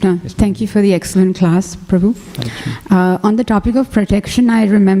 Hare Krishna. Yes, Thank you for the excellent class, Prabhu. On the topic of protection, I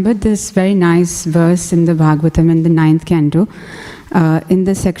remembered this very nice verse in the Bhagavatam in the 9th canto, in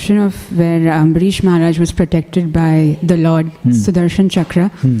the section of where Ambarish Maharaj was protected by the Lord, Sudarshan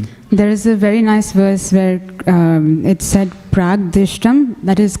Chakra. There is a very nice verse where it said, Pragdishtam,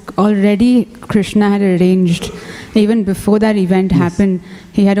 that is already Krishna had arranged, even before that event happened,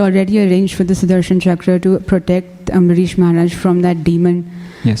 he had already arranged for the Sudarshan Chakra to protect Ambarish Maharaj from that demon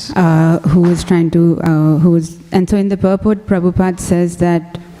who was trying to, and so in the purport, Prabhupada says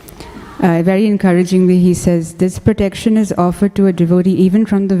that, very encouragingly, he says, this protection is offered to a devotee even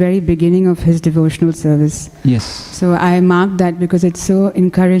from the very beginning of his devotional service. Yes. So I marked that because it's so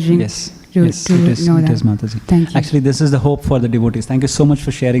encouraging to know that. It is, Mataji. Thank you. Actually, this is the hope for the devotees. Thank you so much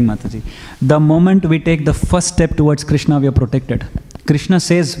for sharing, Mataji. The moment we take the first step towards Krishna, we are protected. Krishna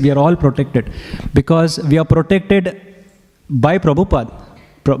says we are all protected because we are protected by Prabhupada.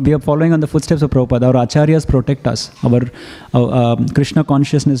 We are following on the footsteps of Prabhupada. Our acharyas protect us. Our Krishna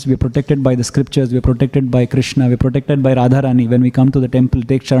consciousness, we are protected by the scriptures, we are protected by Krishna, we are protected by Radharani. When we come to the temple,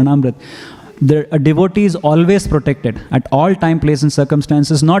 take Sharanamrit. A devotee is always protected at all time, place and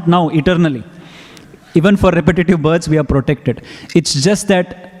circumstances, not now, eternally. Even for repetitive births, we are protected. It's just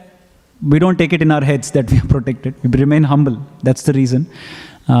that we don't take it in our heads that we are protected. We remain humble. That's the reason.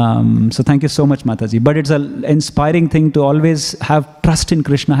 So thank you so much, Mataji. But it's an inspiring thing to always have trust in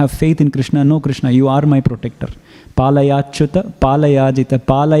Krishna, have faith in Krishna. No, Krishna, you are my protector. Palaya Chuta, Palaya Jita,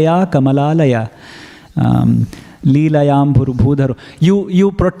 Palaya Kamalalaya. Leelayam Bhudharo.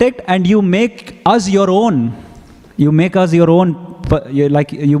 You protect and you make us your own. You make us your own.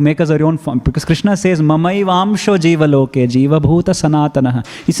 You make us your own form. Because Krishna says, Mamai Vamsho Jiva Loke, Jiva Bhuta Sanatanaha.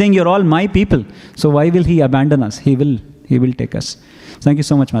 He's saying, you're all my people. So why will he abandon us? He will take us. Thank you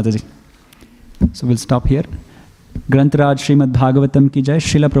so much, Mataji. So we'll stop here. Grantaraj Srimad Bhagavatam ki jai,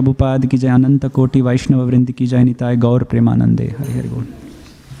 Srila Prabhupada ki jai, Ananta Koti Vaishnava Vrindi ki jai, Nitai Gaur Premanande. Hari Hari Gaur.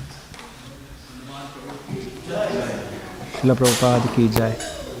 Srila Prabhupada ki jai.